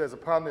 It says,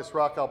 upon this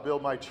rock I'll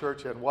build my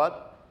church, and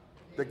what?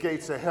 The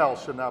gates of hell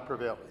shall not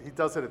prevail. He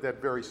does it at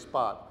that very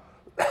spot.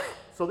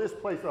 So this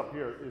place up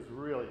here is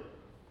really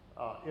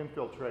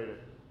infiltrated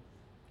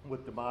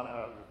with demonic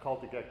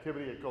cultic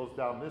activity. It goes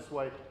down this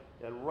way,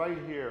 and right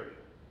here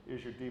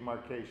is your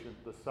demarcation,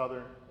 the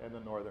southern and the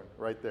northern,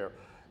 right there.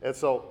 And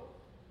so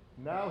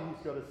now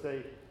he's going to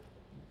say,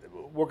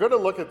 we're going to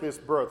look at this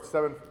birth,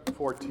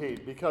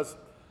 7:14, because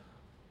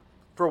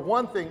for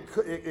one thing,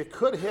 it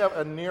could have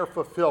a near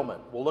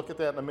fulfillment. We'll look at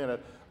that in a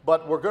minute.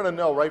 But we're going to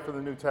know right from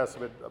the New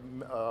Testament,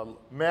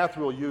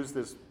 Matthew will use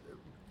this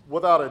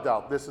without a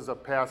doubt. This is a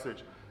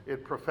passage in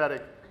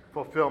prophetic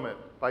fulfillment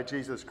by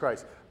Jesus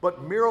Christ.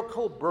 But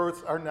miracle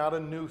births are not a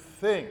new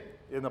thing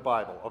in the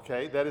Bible,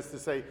 okay? That is to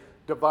say,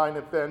 divine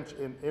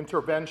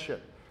intervention.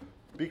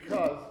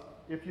 Because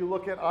if you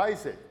look at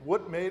Isaac,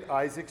 what made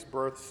Isaac's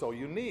birth so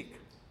unique?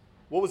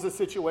 What was the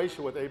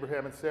situation with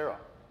Abraham and Sarah?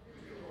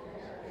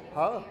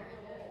 Huh?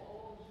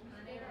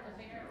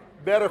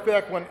 Matter of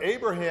fact, when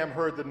Abraham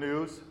heard the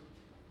news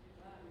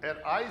and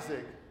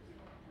Isaac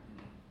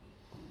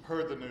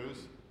heard the news,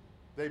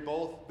 they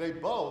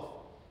both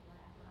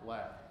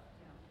laughed.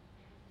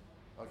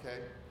 Okay?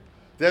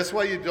 That's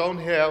why you don't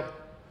have,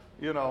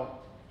 you know,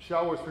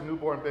 showers for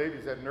newborn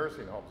babies at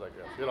nursing homes, I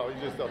guess. You know, you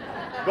just don't.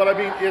 But I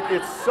mean,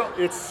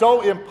 it's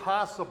so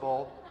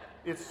impossible.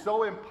 It's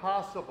so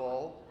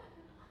impossible.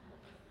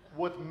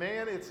 With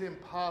man, it's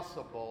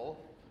impossible.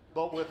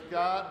 But with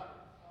God,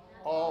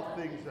 all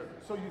things are.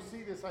 So you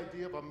see this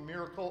idea of a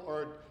miracle,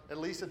 or at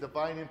least a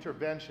divine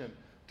intervention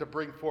to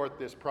bring forth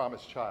this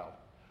promised child.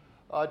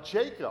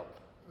 Jacob,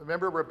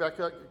 remember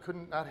Rebekah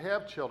could not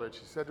have children.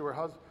 She said to her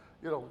husband,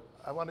 you know,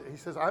 he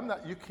says,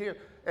 you can't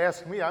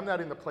ask me. I'm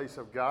not in the place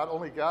of God.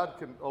 Only God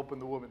can open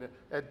the womb.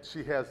 And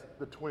she has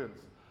the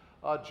twins.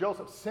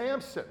 Joseph,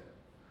 Samson,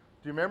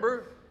 do you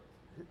remember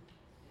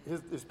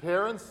his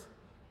parents?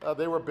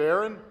 They were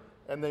barren,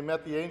 and they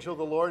met the angel of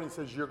the Lord. And he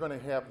says, you're going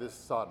to have this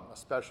son, a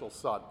special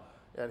son.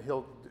 And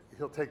he'll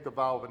take the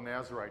vow of a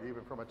Nazarite,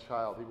 even from a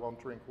child. He won't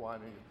drink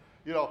wine.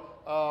 You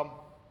know,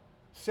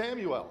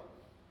 Samuel,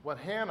 when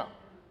Hannah,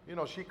 you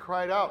know, she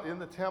cried out in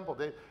the temple.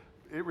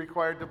 It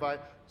required divine.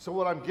 So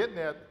what I'm getting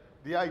at,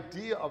 the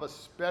idea of a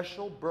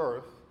special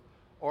birth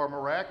or a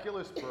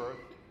miraculous birth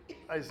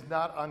is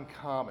not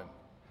uncommon.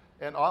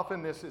 And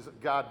often this is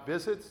God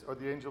visits, or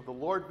the angel of the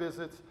Lord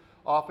visits.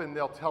 Often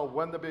they'll tell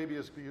when the baby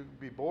is to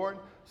be born.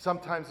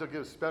 Sometimes they'll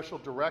give special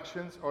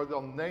directions, or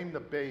they'll name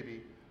the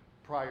baby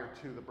prior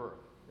to the birth.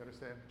 You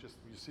understand? Just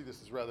you see,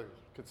 this is rather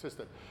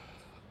consistent.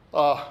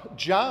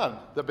 John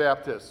the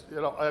Baptist.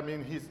 You know, I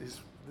mean,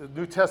 the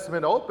New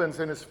Testament opens,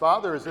 and his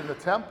father is in the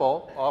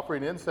temple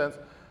offering incense,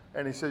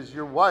 and he says,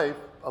 "Your wife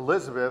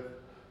Elizabeth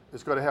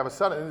is going to have a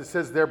son." And it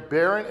says they're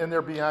barren and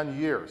they're beyond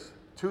years.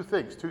 Two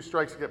things, two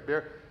strikes to get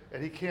barren,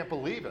 and he can't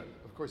believe it.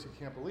 Of course, he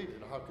can't believe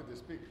it. How could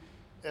this be?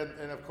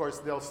 And of course,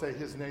 they'll say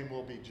his name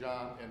will be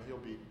John, and he'll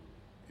be,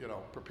 you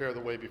know, prepare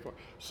the way before.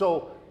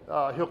 So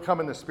he'll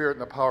come in the spirit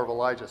and the power of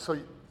Elijah. So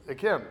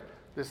again,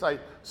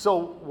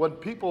 so when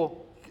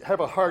people have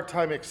a hard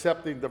time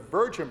accepting the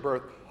virgin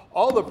birth,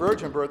 all the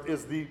virgin birth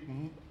is the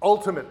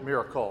ultimate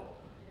miracle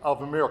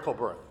of a miracle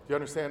birth. Do you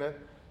understand that?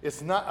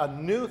 It's not a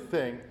new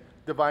thing,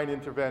 divine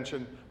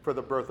intervention for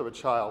the birth of a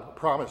child, a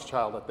promised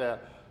child at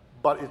that,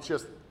 but it's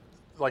just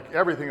like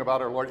everything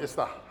about our Lord, it's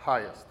the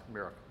highest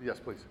miracle. Yes,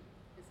 please.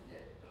 Isn't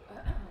it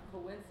a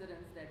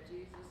coincidence that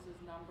Jesus is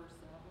number 7?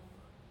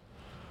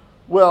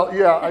 Well,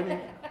 yeah, I mean,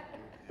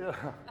 yeah.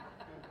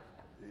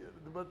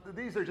 But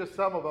these are just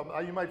some of them.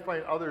 You might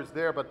find others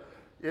there, but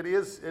it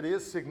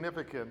is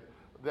significant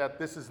that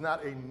this is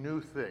not a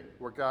new thing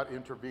where God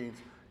intervenes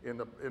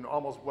in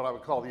almost what I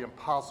would call the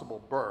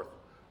impossible birth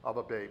of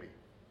a baby.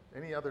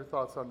 Any other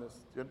thoughts on this?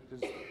 Just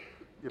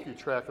if you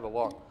track it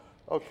along.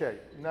 Okay,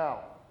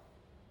 now,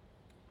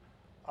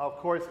 of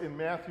course, in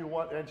Matthew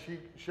 1, and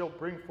she'll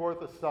bring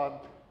forth a son,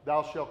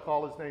 thou shalt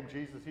call his name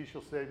Jesus, he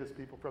shall save his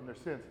people from their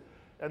sins.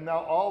 And now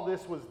all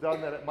this was done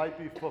that it might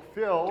be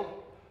fulfilled,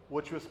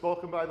 which was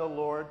spoken by the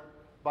Lord,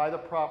 by the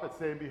prophet,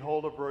 saying,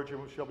 behold, a virgin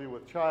shall be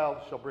with child,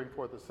 shall bring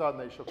forth a son,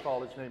 they shall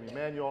call his name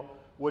Emmanuel,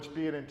 which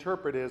being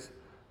interpreted is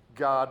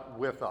God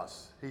with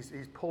us.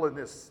 He's pulling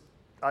this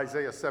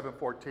Isaiah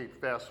 7:14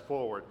 fast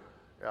forward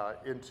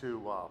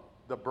into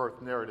the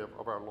birth narrative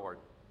of our Lord,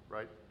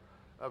 right?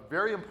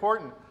 Very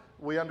important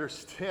we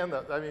understand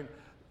that. I mean,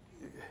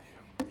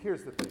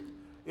 here's the thing.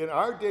 In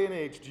our day and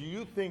age, do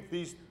you think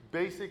these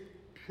basic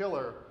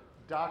pillar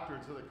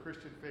doctrines of the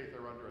Christian faith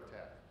are under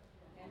attack?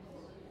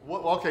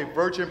 Okay,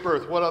 virgin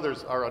birth. What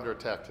others are under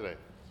attack today?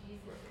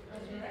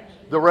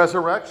 The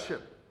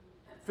resurrection.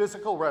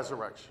 Physical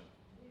resurrection.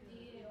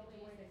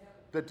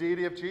 The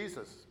deity of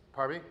Jesus.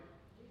 Pardon me?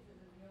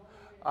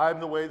 I'm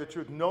the way, the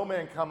truth. No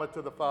man cometh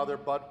to the Father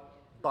but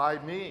by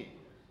me.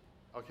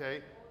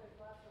 Okay?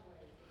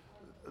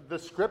 The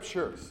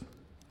scriptures.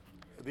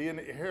 The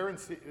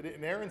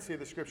inerrancy of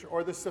the scripture,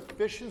 or the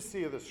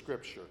sufficiency of the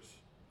scriptures.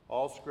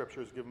 All scripture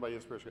is given by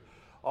inspiration.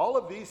 All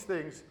of these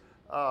things,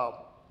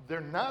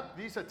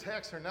 these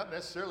attacks are not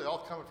necessarily all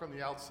coming from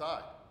the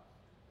outside.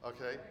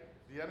 Okay?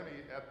 The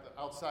enemy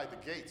outside the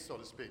gates, so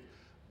to speak.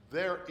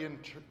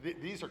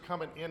 These are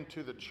coming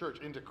into the church,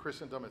 into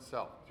Christendom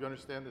itself. Do you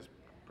understand this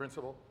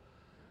principle?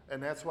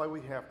 And that's why we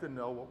have to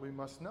know what we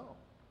must know.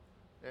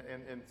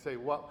 And say,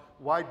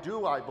 why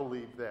do I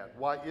believe that?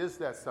 Why is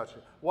that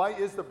why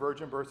is the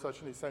virgin birth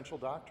such an essential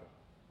doctrine?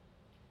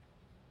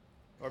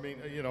 I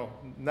mean,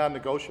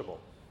 non-negotiable.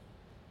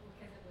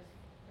 Because it was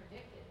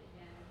predicted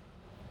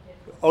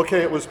and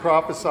Okay, it was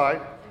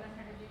prophesied.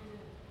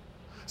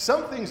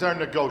 Some things are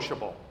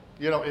negotiable,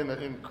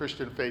 in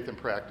Christian faith and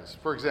practice.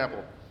 For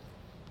example,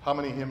 how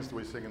many hymns do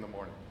we sing in the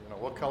morning?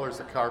 What color is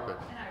the carpet?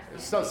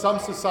 Some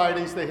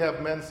societies, they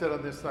have men sit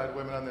on this side,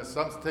 women on this.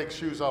 Some take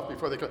shoes off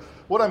before they come.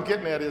 What I'm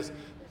getting at is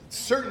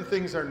certain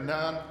things are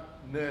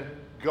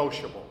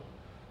non-negotiable.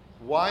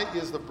 Why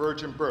is the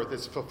virgin birth?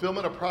 It's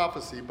fulfillment of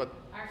prophecy, but...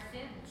 our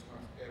sins.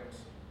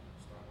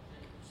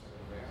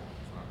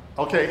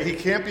 Okay, he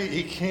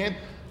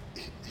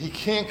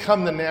can't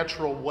come the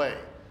natural way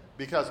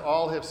because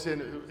all have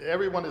sinned.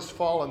 Everyone has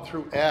fallen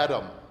through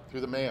Adam,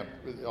 through the man.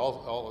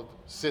 All have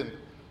sinned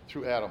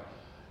through Adam.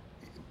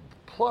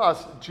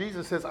 Plus,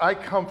 Jesus says, I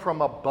come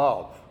from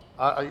above.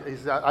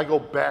 I go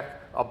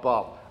back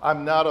above.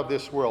 I'm not of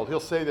this world. He'll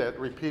say that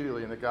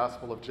repeatedly in the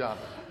Gospel of John.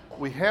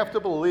 We have to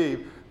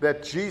believe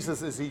that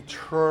Jesus is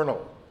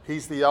eternal.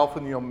 He's the Alpha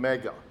and the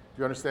Omega. Do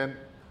you understand?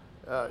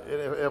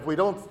 If we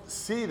don't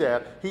see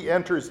that, he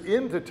enters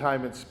into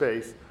time and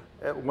space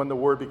when the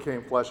Word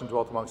became flesh and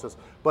dwelt amongst us.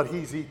 But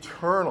he's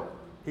eternal.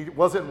 He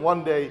wasn't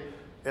one day.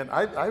 And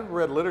I've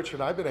read literature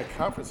and I've been at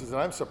conferences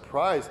and I'm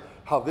surprised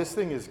how this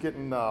thing is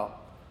getting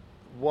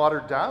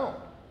watered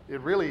down.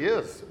 It really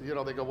is.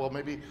 They go, well,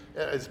 maybe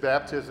at his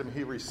baptism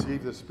he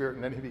received the Spirit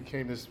and then he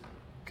became this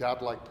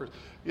godlike person.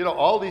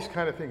 All these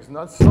kind of things.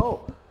 Not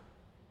so.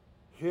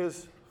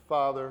 His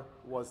father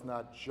was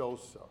not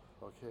Joseph,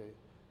 okay?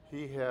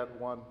 He had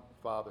one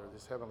Father,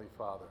 this Heavenly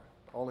Father,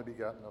 only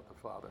begotten of the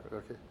Father,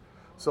 okay?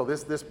 So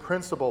this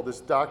principle,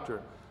 this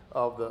doctrine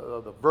of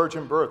the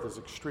virgin birth is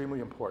extremely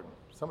important.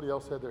 Somebody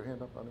else had their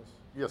hand up on this?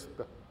 Yes,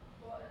 Beth.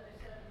 Well, as I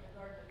said in the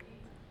Garden of Eden,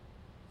 it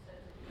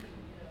says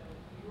that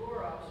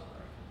your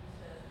offspring, it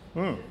says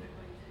specifically to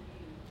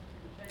Eve,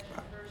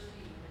 mentioned her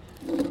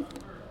seed, which is the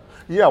word.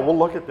 Yeah, we'll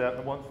look at that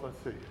in once.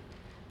 Let's see.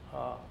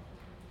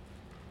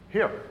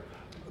 Here,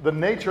 the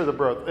nature of the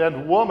birth.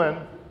 And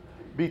woman,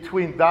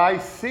 between thy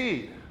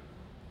seed.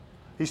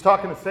 He's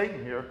talking to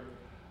Satan here.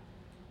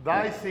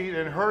 Thy seed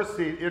and her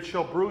seed, it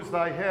shall bruise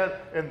thy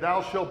head, and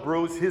thou shalt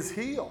bruise his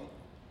heel.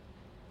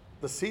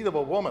 The seed of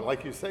a woman,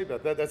 like you say,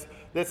 Beth. This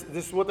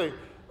is what the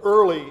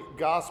early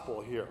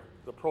gospel here,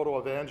 the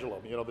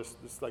proto-evangelium,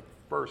 this like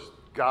first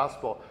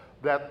gospel,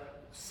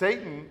 that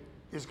Satan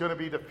is going to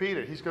be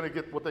defeated. He's going to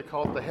get what they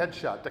call the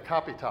headshot,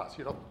 decapitas,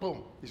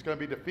 boom, he's going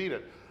to be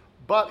defeated.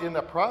 But in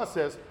the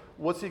process,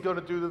 what's he going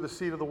to do to the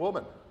seed of the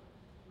woman?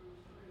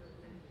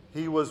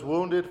 He was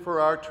wounded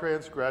for our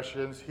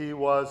transgressions. He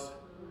was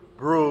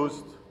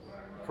bruised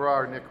for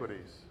our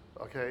iniquities.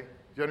 Okay?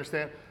 Do you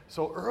understand?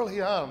 So early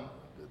on,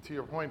 to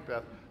your point,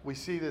 Beth, we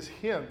see this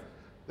hint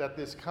that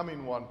this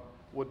coming one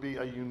would be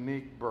a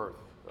unique birth,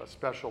 a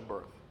special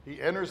birth.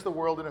 He enters the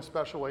world in a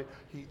special way.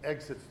 He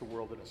exits the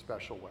world in a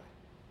special way.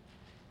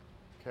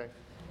 Okay?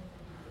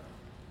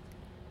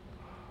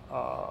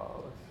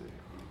 Let's see.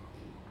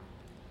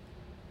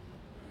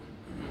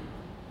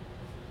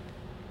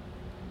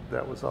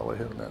 That was all I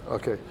had on that.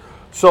 Okay.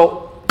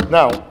 So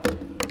now,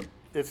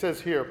 it says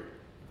here,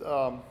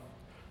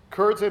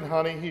 curds and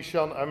honey he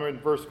shall, I'm in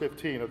verse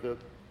 15 of the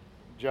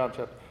John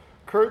chapter.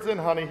 Curds and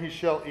honey he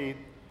shall eat,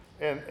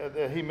 and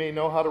that he may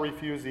know how to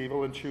refuse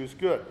evil and choose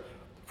good.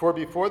 For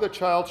before the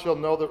child shall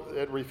know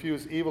that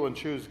refuse evil and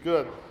choose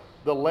good,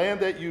 the land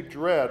that you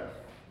dread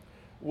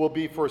will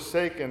be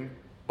forsaken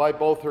by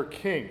both her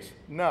kings.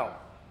 Now,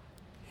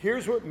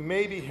 here's what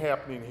may be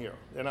happening here,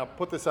 and I'll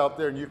put this out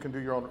there and you can do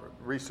your own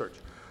research.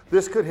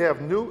 This could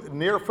have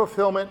near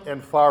fulfillment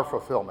and far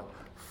fulfillment.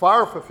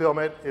 Far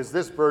fulfillment is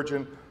this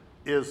virgin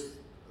is,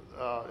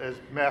 as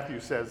Matthew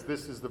says,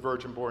 this is the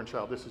virgin-born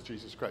child. This is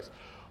Jesus Christ.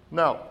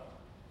 Now,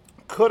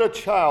 could a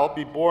child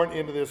be born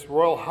into this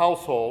royal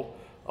household?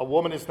 A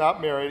woman is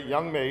not married, a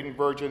young maiden,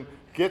 virgin,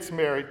 gets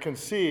married,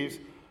 conceives.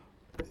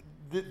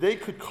 They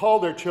could call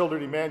their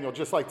children Emmanuel,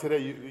 just like today,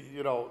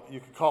 you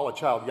could call a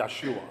child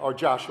Yeshua or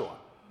Joshua.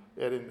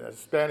 And in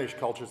Spanish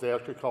cultures, they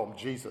actually call him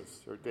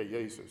Jesus or De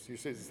Jesus. You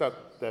see, it's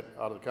not that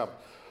out of the common.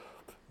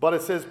 But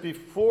it says,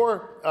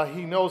 before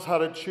he knows how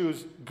to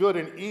choose good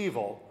and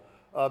evil,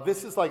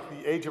 this is like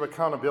the age of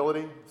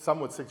accountability. Some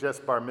would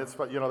suggest bar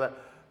mitzvah, that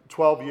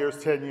 12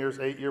 years, 10 years,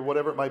 8 years,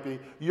 whatever it might be.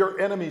 Your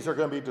enemies are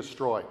going to be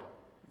destroyed.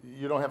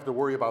 You don't have to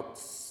worry about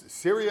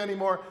Syria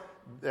anymore.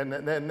 And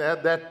then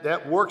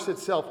that works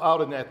itself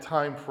out in that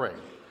time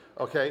frame.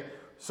 Okay?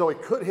 So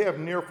it could have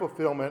near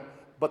fulfillment,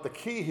 but the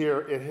key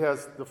here, it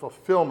has the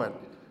fulfillment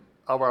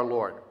of our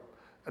Lord.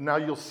 And now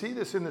you'll see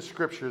this in the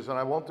scriptures, and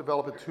I won't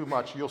develop it too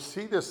much. You'll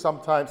see this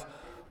sometimes,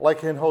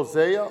 like in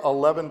Hosea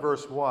 11,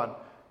 verse 1.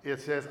 It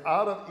says,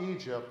 out of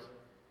Egypt,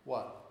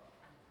 what?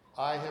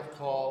 I have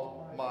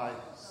called my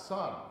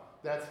son.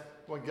 That's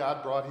when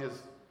God brought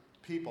his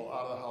people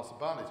out of the house of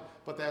bondage.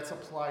 But that's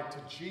applied to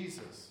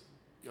Jesus,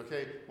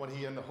 okay, when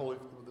he and the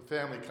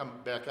family come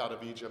back out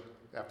of Egypt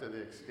after they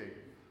escape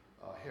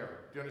Herod.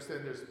 Do you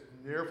understand? There's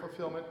near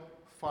fulfillment,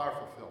 far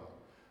fulfillment.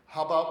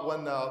 How about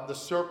when the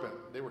serpent,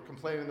 they were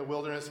complaining in the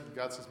wilderness, and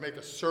God says, make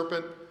a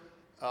serpent,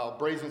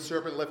 brazen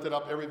serpent, lift it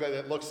up, everybody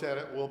that looks at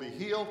it will be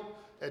healed.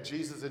 And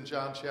Jesus in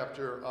John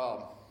chapter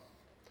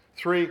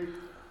 3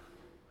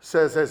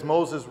 says, as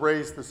Moses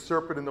raised the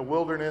serpent in the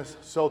wilderness,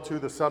 so too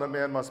the Son of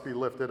Man must be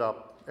lifted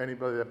up.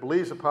 Anybody that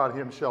believes upon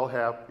him shall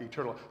have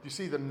eternal life. Do you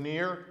see the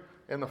near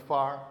and the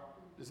far?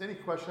 Is there any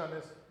question on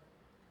this?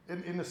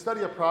 In the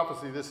study of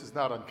prophecy, this is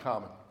not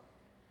uncommon.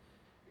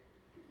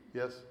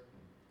 Yes?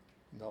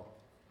 No.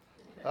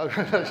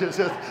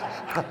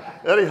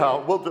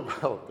 Anyhow, we'll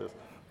develop this.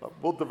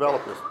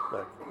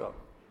 Back up.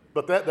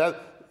 But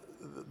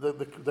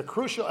the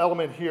crucial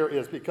element here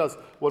is because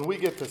when we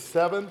get to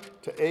 7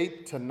 to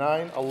 8 to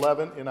 9,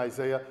 11 in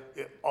Isaiah,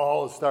 it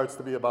all starts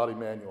to be about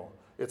Emmanuel.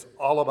 It's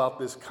all about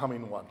this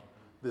coming one,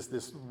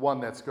 this one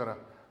that's going to,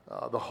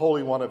 the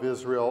Holy One of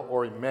Israel,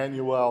 or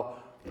Emmanuel,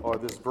 or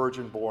this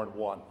virgin-born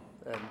one.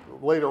 And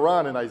later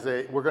on in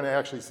Isaiah, we're going to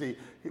actually see,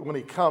 when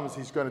he comes,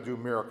 he's going to do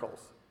miracles.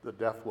 The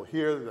deaf will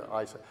hear, the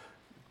eyes,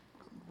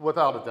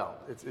 without a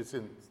doubt. It's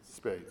in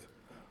spades.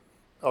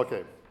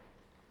 Okay.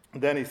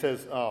 Then he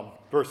says,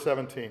 verse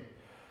 17,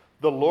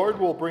 the Lord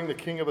will bring the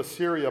king of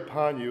Assyria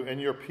upon you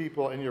and your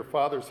people and your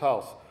father's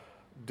house.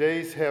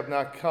 Days have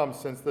not come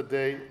since the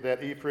day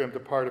that Ephraim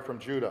departed from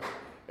Judah.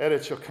 And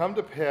it shall come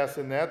to pass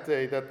in that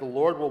day that the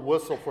Lord will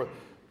whistle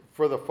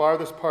for the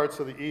farthest parts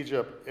of the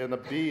Egypt and the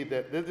bee.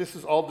 That this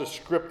is all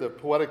descriptive,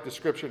 poetic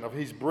description of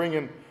he's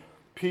bringing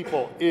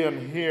people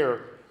in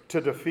here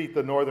to defeat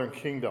the northern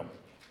kingdom.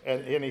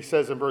 And he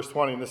says in verse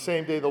 20, in the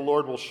same day the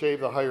Lord will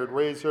shave the hired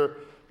razor,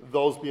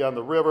 those beyond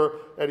the river.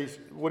 And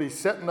what he's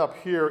setting up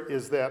here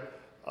is that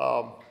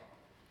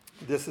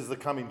this is the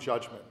coming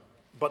judgment.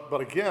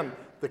 But again,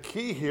 the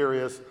key here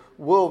is,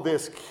 will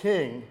this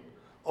king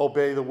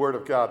obey the word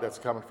of God that's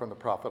coming from the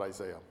prophet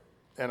Isaiah?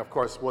 And of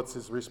course, what's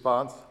his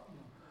response?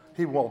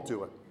 He won't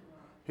do it.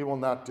 He will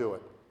not do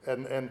it.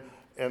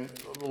 And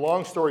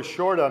long story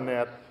short on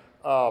that,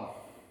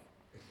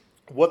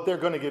 what they're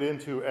going to get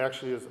into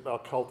actually is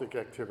about cultic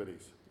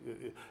activities.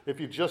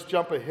 If you just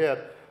jump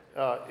ahead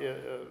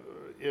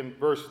in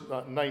verse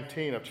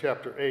 19 of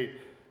chapter 8,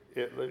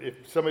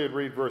 if somebody would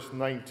read verse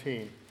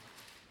 19,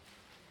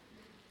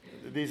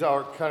 these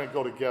are kind of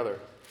go together.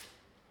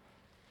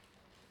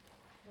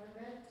 When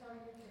men tell you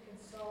to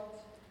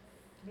consult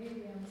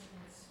mediums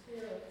and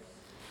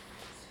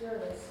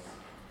spiritists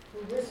who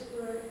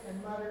whisper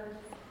and mutter,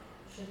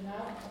 should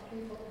not a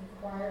people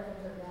inquire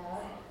of their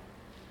God?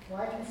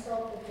 Why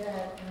consult the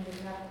dead on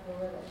behalf of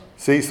the living?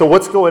 See, so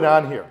what's going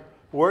on here?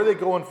 Where are they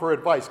going for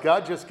advice?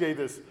 God just gave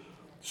this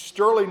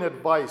sterling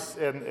advice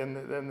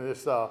and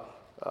this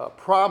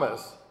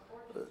promise.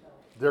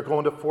 They're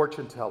going to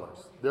fortune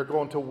tellers. They're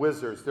going to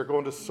wizards. They're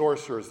going to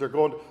sorcerers. They're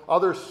going to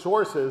other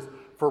sources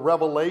for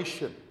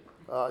revelation.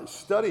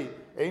 Study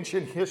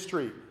ancient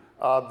history.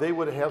 They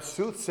would have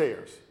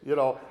soothsayers.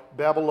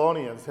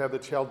 Babylonians have the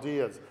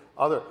Chaldeans.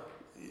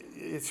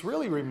 It's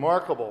really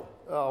remarkable.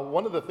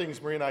 One of the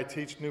things Marie and I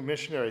teach new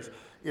missionaries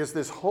is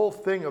this whole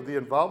thing of the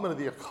involvement of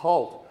the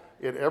occult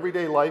in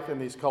everyday life in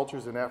these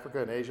cultures in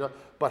Africa and Asia,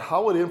 but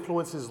how it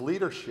influences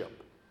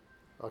leadership.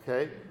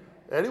 Okay?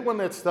 Anyone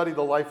that studied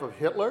the life of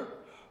Hitler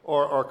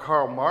or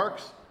Karl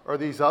Marx or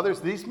these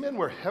others, these men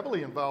were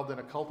heavily involved in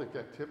occultic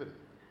activity.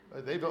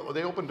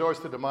 They opened doors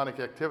to demonic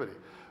activity.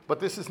 But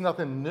this is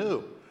nothing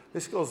new.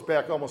 This goes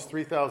back almost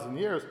 3,000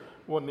 years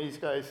when these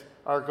guys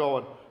are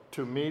going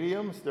to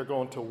mediums, they're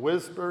going to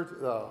wizards.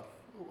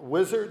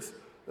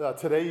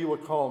 Today you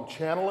would call them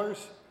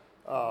channelers.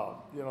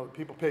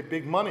 People pay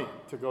big money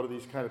to go to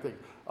these kind of things.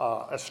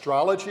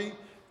 Astrology,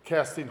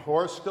 casting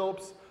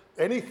horoscopes,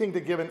 anything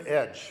to give an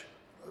edge.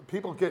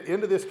 People get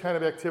into this kind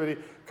of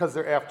activity because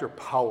they're after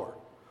power.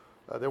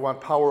 They want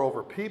power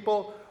over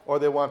people, or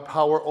they want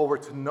power over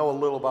to know a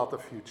little about the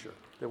future.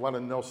 They want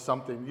to know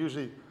something.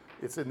 Usually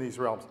it's in these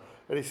realms.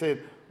 And he's saying,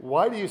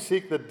 why do you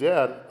seek the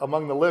dead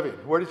among the living?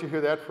 Where did you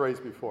hear that phrase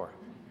before?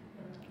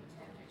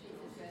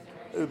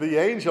 The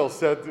angel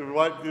said,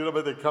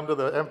 when they come to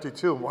the empty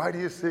tomb, why do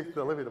you seek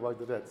the living among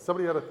the dead?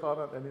 Somebody had a thought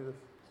on any of this?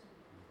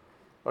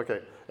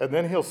 Okay, and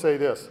then he'll say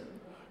this.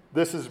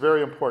 This is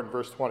very important,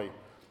 verse 20.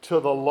 To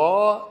the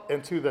law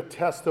and to the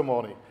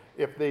testimony,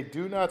 if they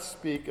do not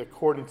speak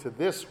according to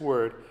this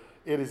word,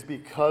 it is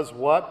because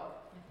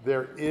what?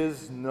 There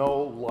is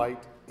no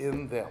light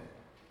in them.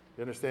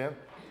 You understand?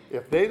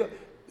 If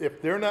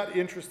they're not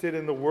interested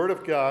in the word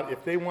of God,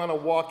 if they want to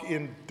walk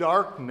in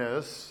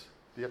darkness,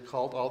 the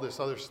occult, all this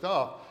other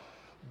stuff,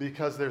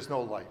 because there's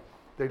no light.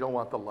 They don't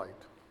want the light.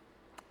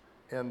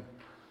 And,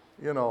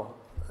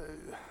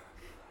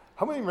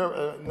 how many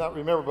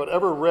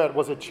ever read,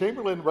 was it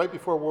Chamberlain right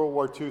before World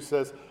War II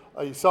says,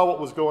 he saw what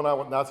was going on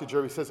with Nazi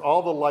Germany. He says,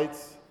 all the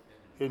lights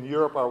in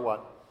Europe are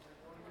what?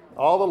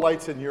 All the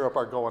lights in Europe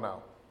are going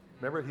out.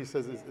 Remember, he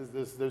says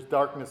there's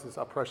darkness, there's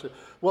oppression.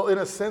 Well, in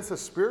a sense, a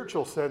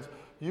spiritual sense,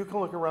 you can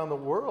look around the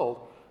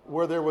world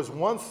where there was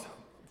once,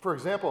 for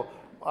example,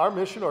 our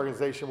mission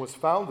organization was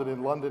founded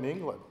in London,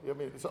 England. I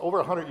mean, it's over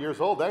 100 years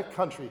old. That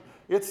country,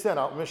 it sent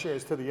out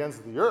missionaries to the ends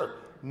of the earth.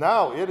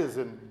 Now it is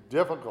in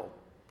difficult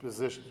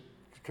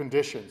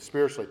conditions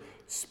spiritually.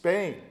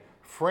 Spain,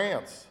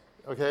 France,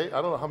 okay?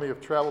 I don't know how many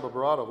have traveled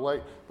abroad of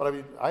late, but I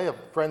mean, I have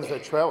friends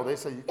that travel. They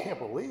say, you can't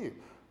believe,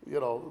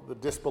 the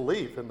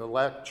disbelief and the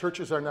lack.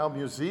 Churches are now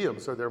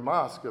museums or they're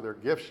mosques or they're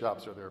gift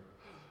shops or they're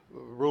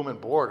room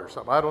and board or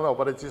something. I don't know,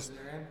 but it's just,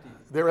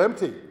 they're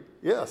empty.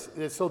 Yes,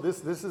 so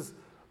this is,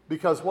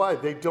 because why?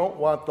 They don't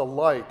want the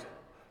light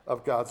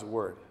of God's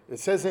word. It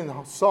says in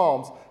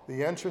Psalms,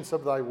 the entrance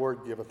of thy word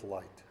giveth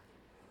light.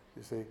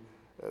 You see,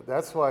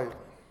 that's why,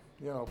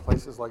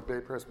 places like Bay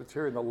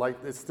Presbyterian, the light,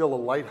 it's still a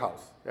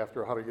lighthouse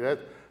after 100 years.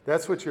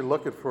 That's what you're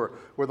looking for,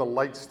 where the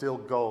light still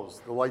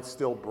goes, the light's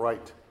still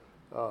bright.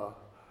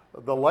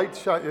 The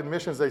light in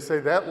missions, they say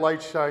that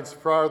light shines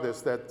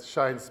farthest, that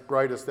shines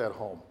brightest at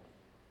home.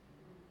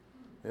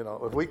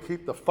 If we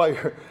keep the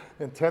fire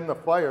and tend the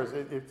fires,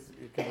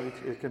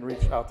 it can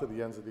reach out to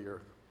the ends of the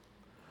earth.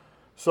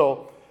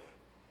 So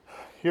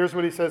here's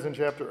what he says in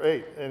chapter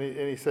 8. And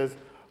he says,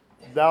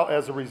 now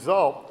as a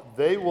result,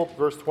 they will,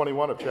 verse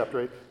 21 of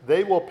chapter 8,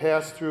 they will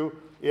pass through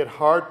it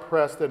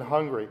hard-pressed and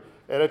hungry.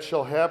 And it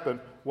shall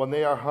happen, when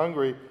they are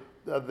hungry,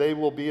 they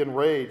will be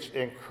enraged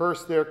and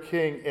curse their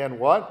king and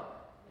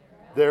what?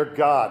 Their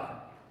God.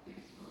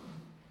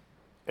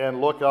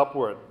 And look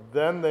upward.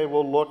 Then they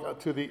will look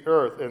to the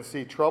earth and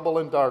see trouble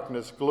and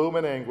darkness, gloom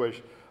and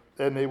anguish,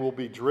 and they will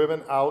be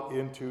driven out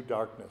into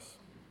darkness.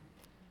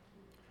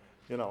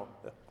 This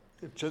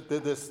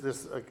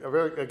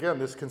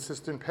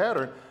consistent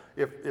pattern.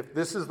 If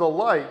this is the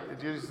light,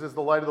 Jesus is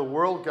the light of the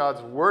world,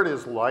 God's word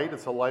is light.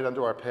 It's a light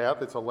unto our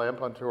path. It's a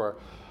lamp unto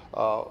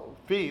our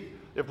feet.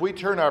 If we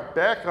turn our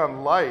back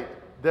on light,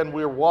 then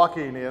we're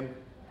walking in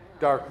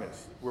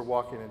darkness. We're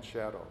walking in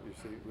shadow, you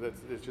see.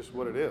 It's just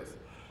what it is.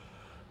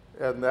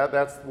 And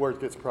that's where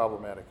it gets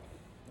problematic.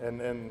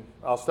 And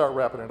I'll start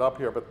wrapping it up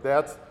here, but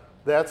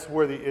that's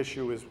where the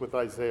issue is with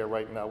Isaiah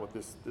right now, with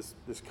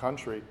this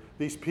country,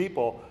 these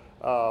people.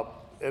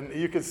 And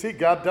you can see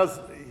God does,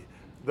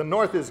 the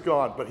north is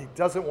gone, but he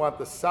doesn't want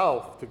the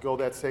south to go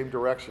that same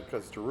direction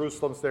because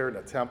Jerusalem's there and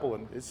the temple,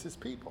 and it's his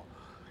people.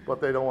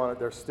 But they don't want it,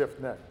 they're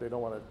stiff-necked, they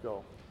don't want to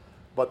go.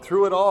 But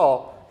through it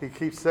all, he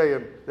keeps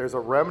saying there's a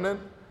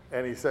remnant,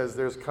 and he says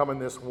there's coming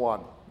this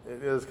one.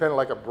 It is kind of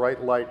like a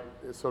bright light,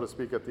 so to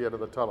speak, at the end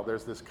of the tunnel.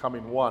 There's this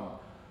coming one.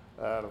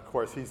 And of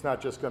course, he's not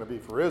just going to be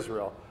for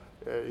Israel.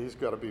 He's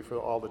going to be for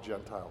all the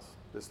Gentiles,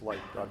 this light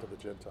unto the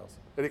Gentiles.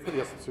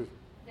 Yes, Susan?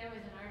 There was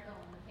an article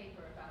in the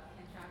paper about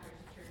Ken Chalker's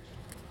church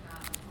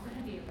going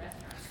to be a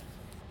restaurant.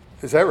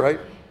 Is that right?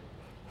 So,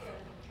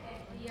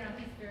 he's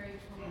very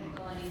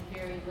political and he's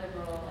very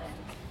liberal, and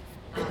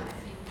it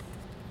seems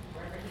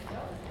wherever he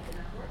goes, it's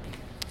not working.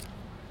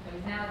 So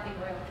he's now at the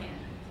oil can.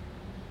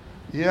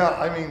 Yeah,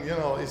 I mean,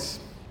 it's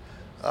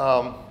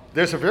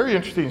there's a very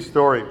interesting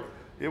story.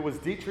 It was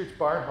Dietrich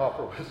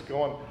Bonhoeffer was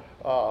going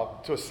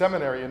to a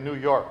seminary in New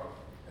York,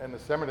 and the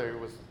seminary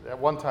was at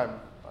one time,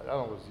 I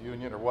don't know if it was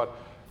Union or what,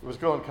 it was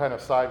going kind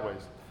of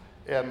sideways.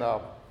 And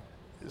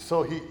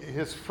so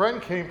his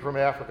friend came from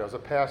Africa, as a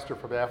pastor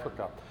from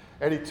Africa,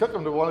 and he took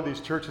him to one of these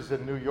churches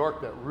in New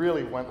York that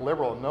really went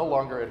liberal and no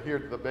longer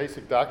adhered to the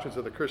basic doctrines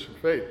of the Christian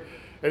faith.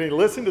 And he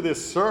listened to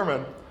this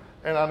sermon,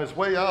 and on his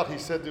way out, he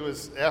said to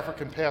his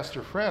African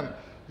pastor friend,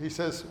 he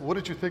says, "What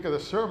did you think of the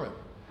sermon?"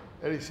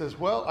 And he says,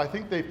 "Well, I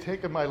think they've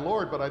taken my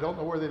Lord, but I don't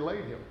know where they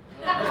laid him."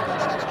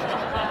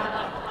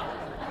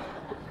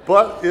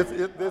 But it's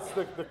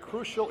the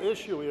crucial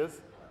issue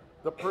is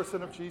the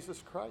person of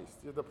Jesus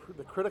Christ.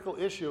 The critical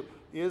issue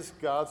is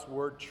God's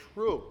word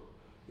true?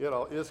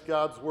 Is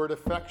God's word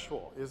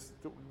effectual?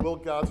 Will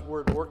God's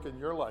word work in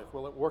your life?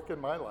 Will it work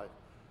in my life?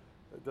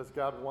 Does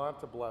God want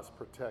to bless,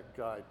 protect,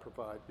 guide,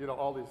 provide?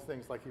 All these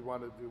things like he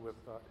wanted to do with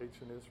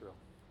ancient Israel.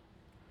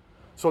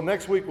 So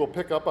next week we'll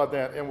pick up on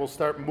that and we'll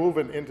start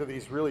moving into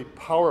these really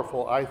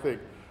powerful, I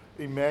think,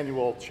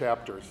 Emmanuel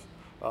chapters.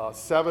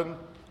 7,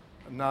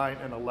 9,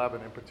 and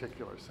 11 in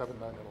particular. 7,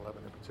 9, and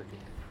 11 in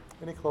particular.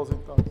 Any closing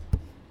thoughts?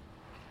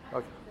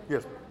 Okay.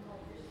 Yes.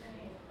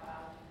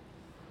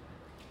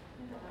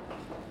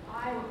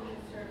 I would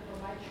concern for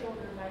my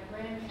children, my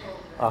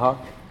grandchildren. Uh-huh.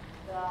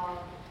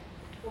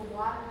 The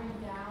watering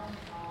down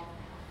of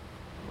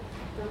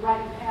the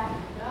right path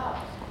to go,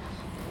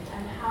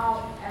 and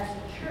how, as a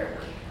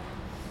church,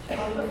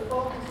 are we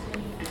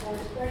focusing, or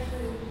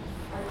especially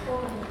our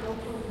children who go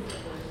to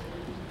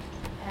university,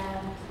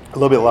 and A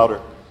little bit louder.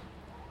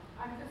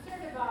 I'm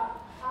concerned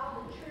about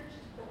how the church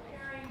is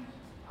preparing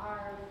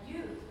our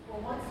youth for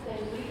once they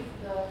leave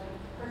the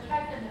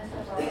protectiveness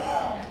of our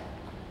home,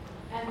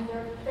 and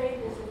their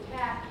faith is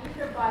attacked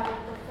either by the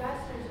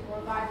professors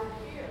or by the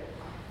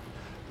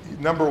peers.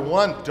 Number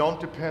one, don't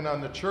depend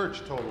on the church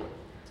totally.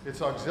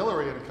 It's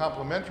auxiliary and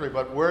complementary,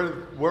 but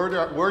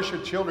where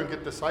should children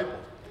get discipled?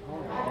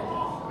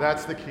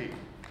 That's the key.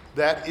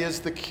 That is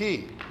the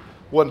key.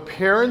 When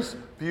parents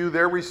view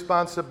their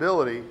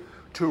responsibility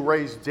to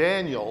raise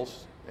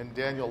Daniels and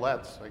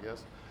Danielettes, I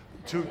guess,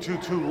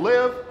 to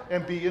live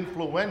and be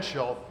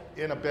influential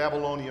in a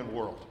Babylonian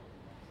world.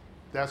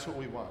 That's what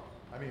we want.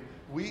 I mean,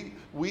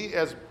 we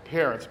as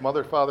parents,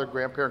 mother, father,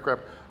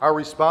 grandparent, are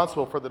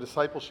responsible for the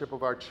discipleship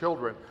of our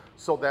children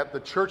so that the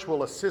church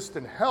will assist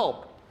and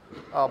help.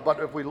 But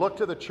if we look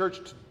to the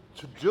church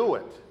to do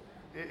it,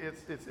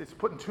 it's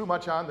putting too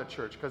much on the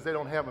church because they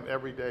don't have them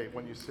every day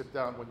when you sit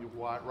down, when you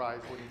rise,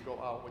 when you go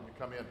out, when you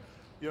come in.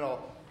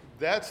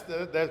 That's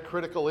that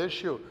critical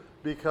issue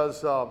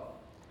because,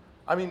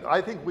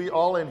 I think we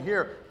all in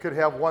here could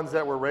have ones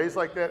that were raised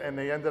like that and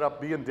they ended up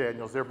being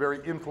Daniels. They're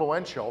very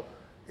influential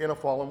in a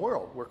fallen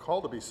world. We're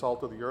called to be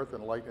salt of the earth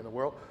and light in the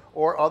world,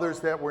 or others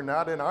that were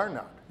not and are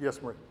not.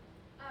 Yes, Marie?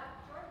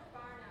 George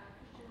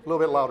Barna, A little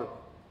bit louder.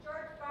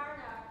 George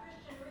Barna,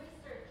 Christian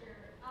researcher,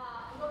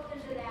 looked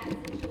into that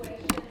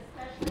situation,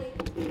 especially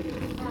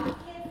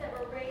kids that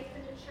were raised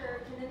in the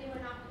church and then they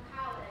went off to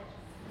college.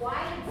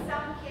 Why did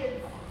some kids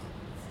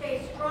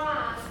stay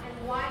strong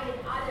and why did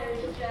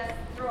others just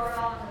throw it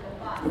all under the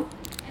bus?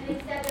 And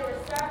they said there were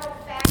several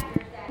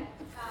factors that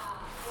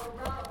were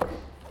relevant.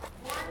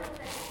 One was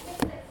that the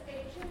kids that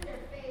stayed true to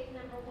their faith,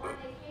 number one,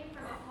 they came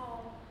from a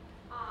home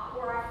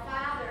where our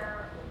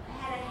father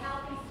had a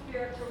healthy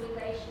spiritual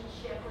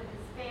relationship with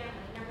his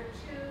family. Number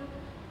two,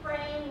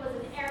 praying was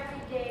an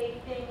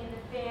everyday thing in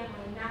the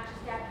family, not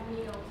just at the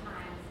meal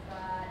times,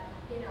 but,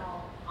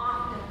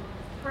 often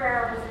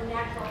prayer was a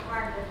natural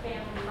part of the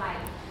family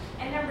life.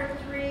 And number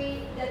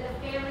three, that the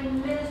family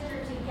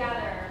ministered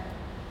together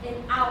in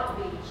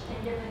outreach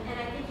and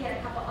I think he had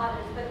a couple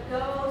others, but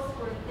those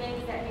were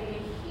things that made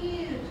a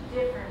huge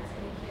difference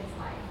in a kid's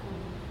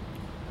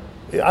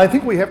life. I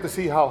think we have to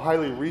see how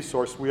highly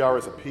resourced we are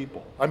as a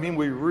people.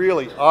 We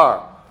really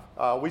are.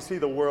 We see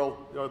the world,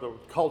 or the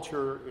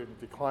culture in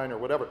decline or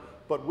whatever,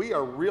 but we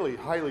are really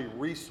highly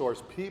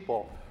resourced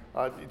people.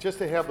 Just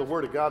to have the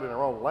Word of God in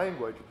our own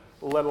language,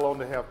 let alone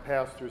to have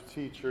pastors,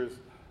 teachers.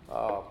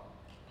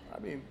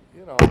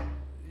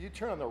 You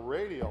turn on the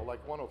radio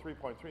like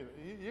 103.3,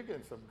 you're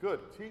getting some good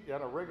teaching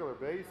on a regular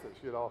basis,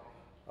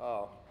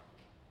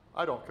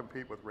 I don't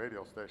compete with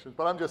radio stations,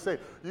 but I'm just saying,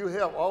 you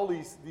have all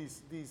these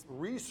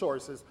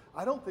resources.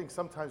 I don't think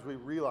sometimes we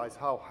realize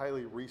how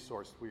highly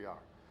resourced we are,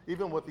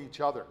 even with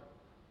each other.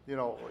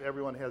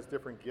 Everyone has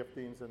different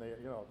giftings, and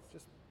it's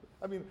just,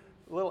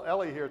 little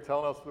Ellie here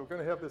telling us we're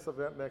going to have this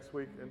event next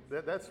week, and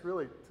that's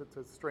really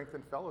to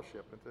strengthen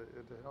fellowship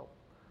and to help.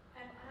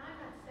 And I'm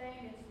not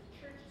saying it's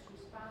the church's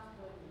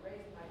responsibility to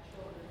raise my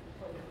children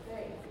for the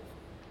faith,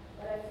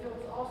 but I feel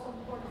it's also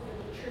important for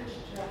the church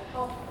to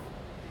help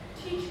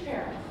teach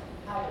parents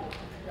how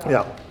to go.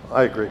 Yeah,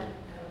 I agree.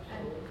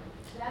 And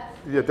that's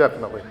Yeah,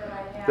 definitely. that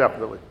I have.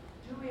 Definitely.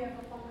 Do we have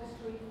a focus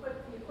to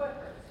equip the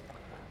equippers?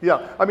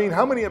 Yeah,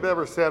 how many have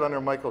ever sat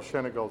under Michael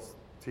Shenegold's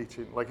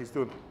teaching, like he's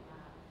doing,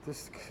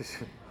 this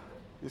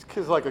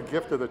kid's like a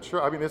gift of the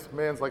church. This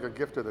man's like a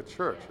gift of the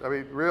church.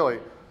 Really,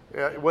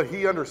 what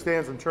he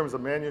understands in terms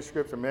of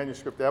manuscripts and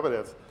manuscript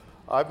evidence,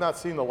 I've not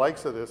seen the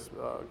likes of this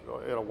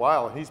in a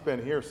while, and he's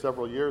been here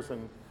several years,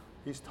 and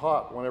he's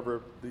taught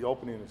whenever the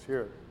opening is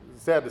here.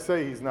 It's sad to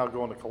say he's now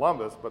going to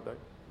Columbus, but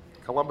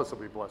Columbus will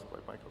be blessed by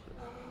Michael.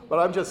 But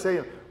I'm just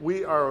saying,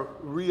 we are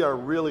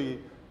really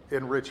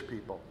enriched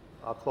people.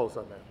 I'll close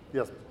on that.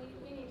 Yes? We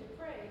need to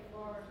pray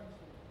for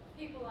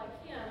people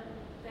like him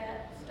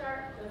that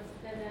start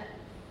this and that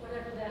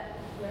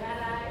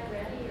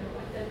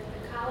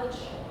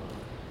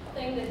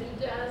thing that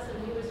he does,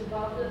 and he was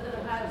involved with at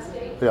Ohio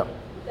State. Yeah.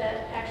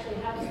 That actually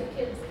helps the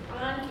kids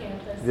on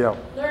campus Yeah.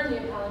 learn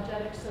the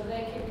apologetics so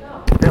they can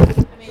go. Yeah.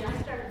 I mean,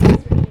 I started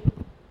researching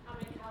how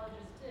many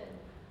colleges did.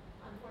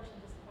 Unfortunately,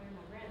 disappointed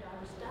my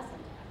granddaughter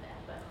doesn't have that,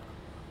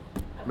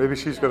 but. Maybe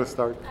she's going to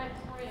start. I'm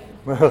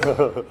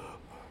praying.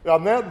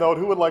 On that note,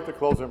 who would like to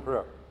close in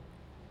prayer?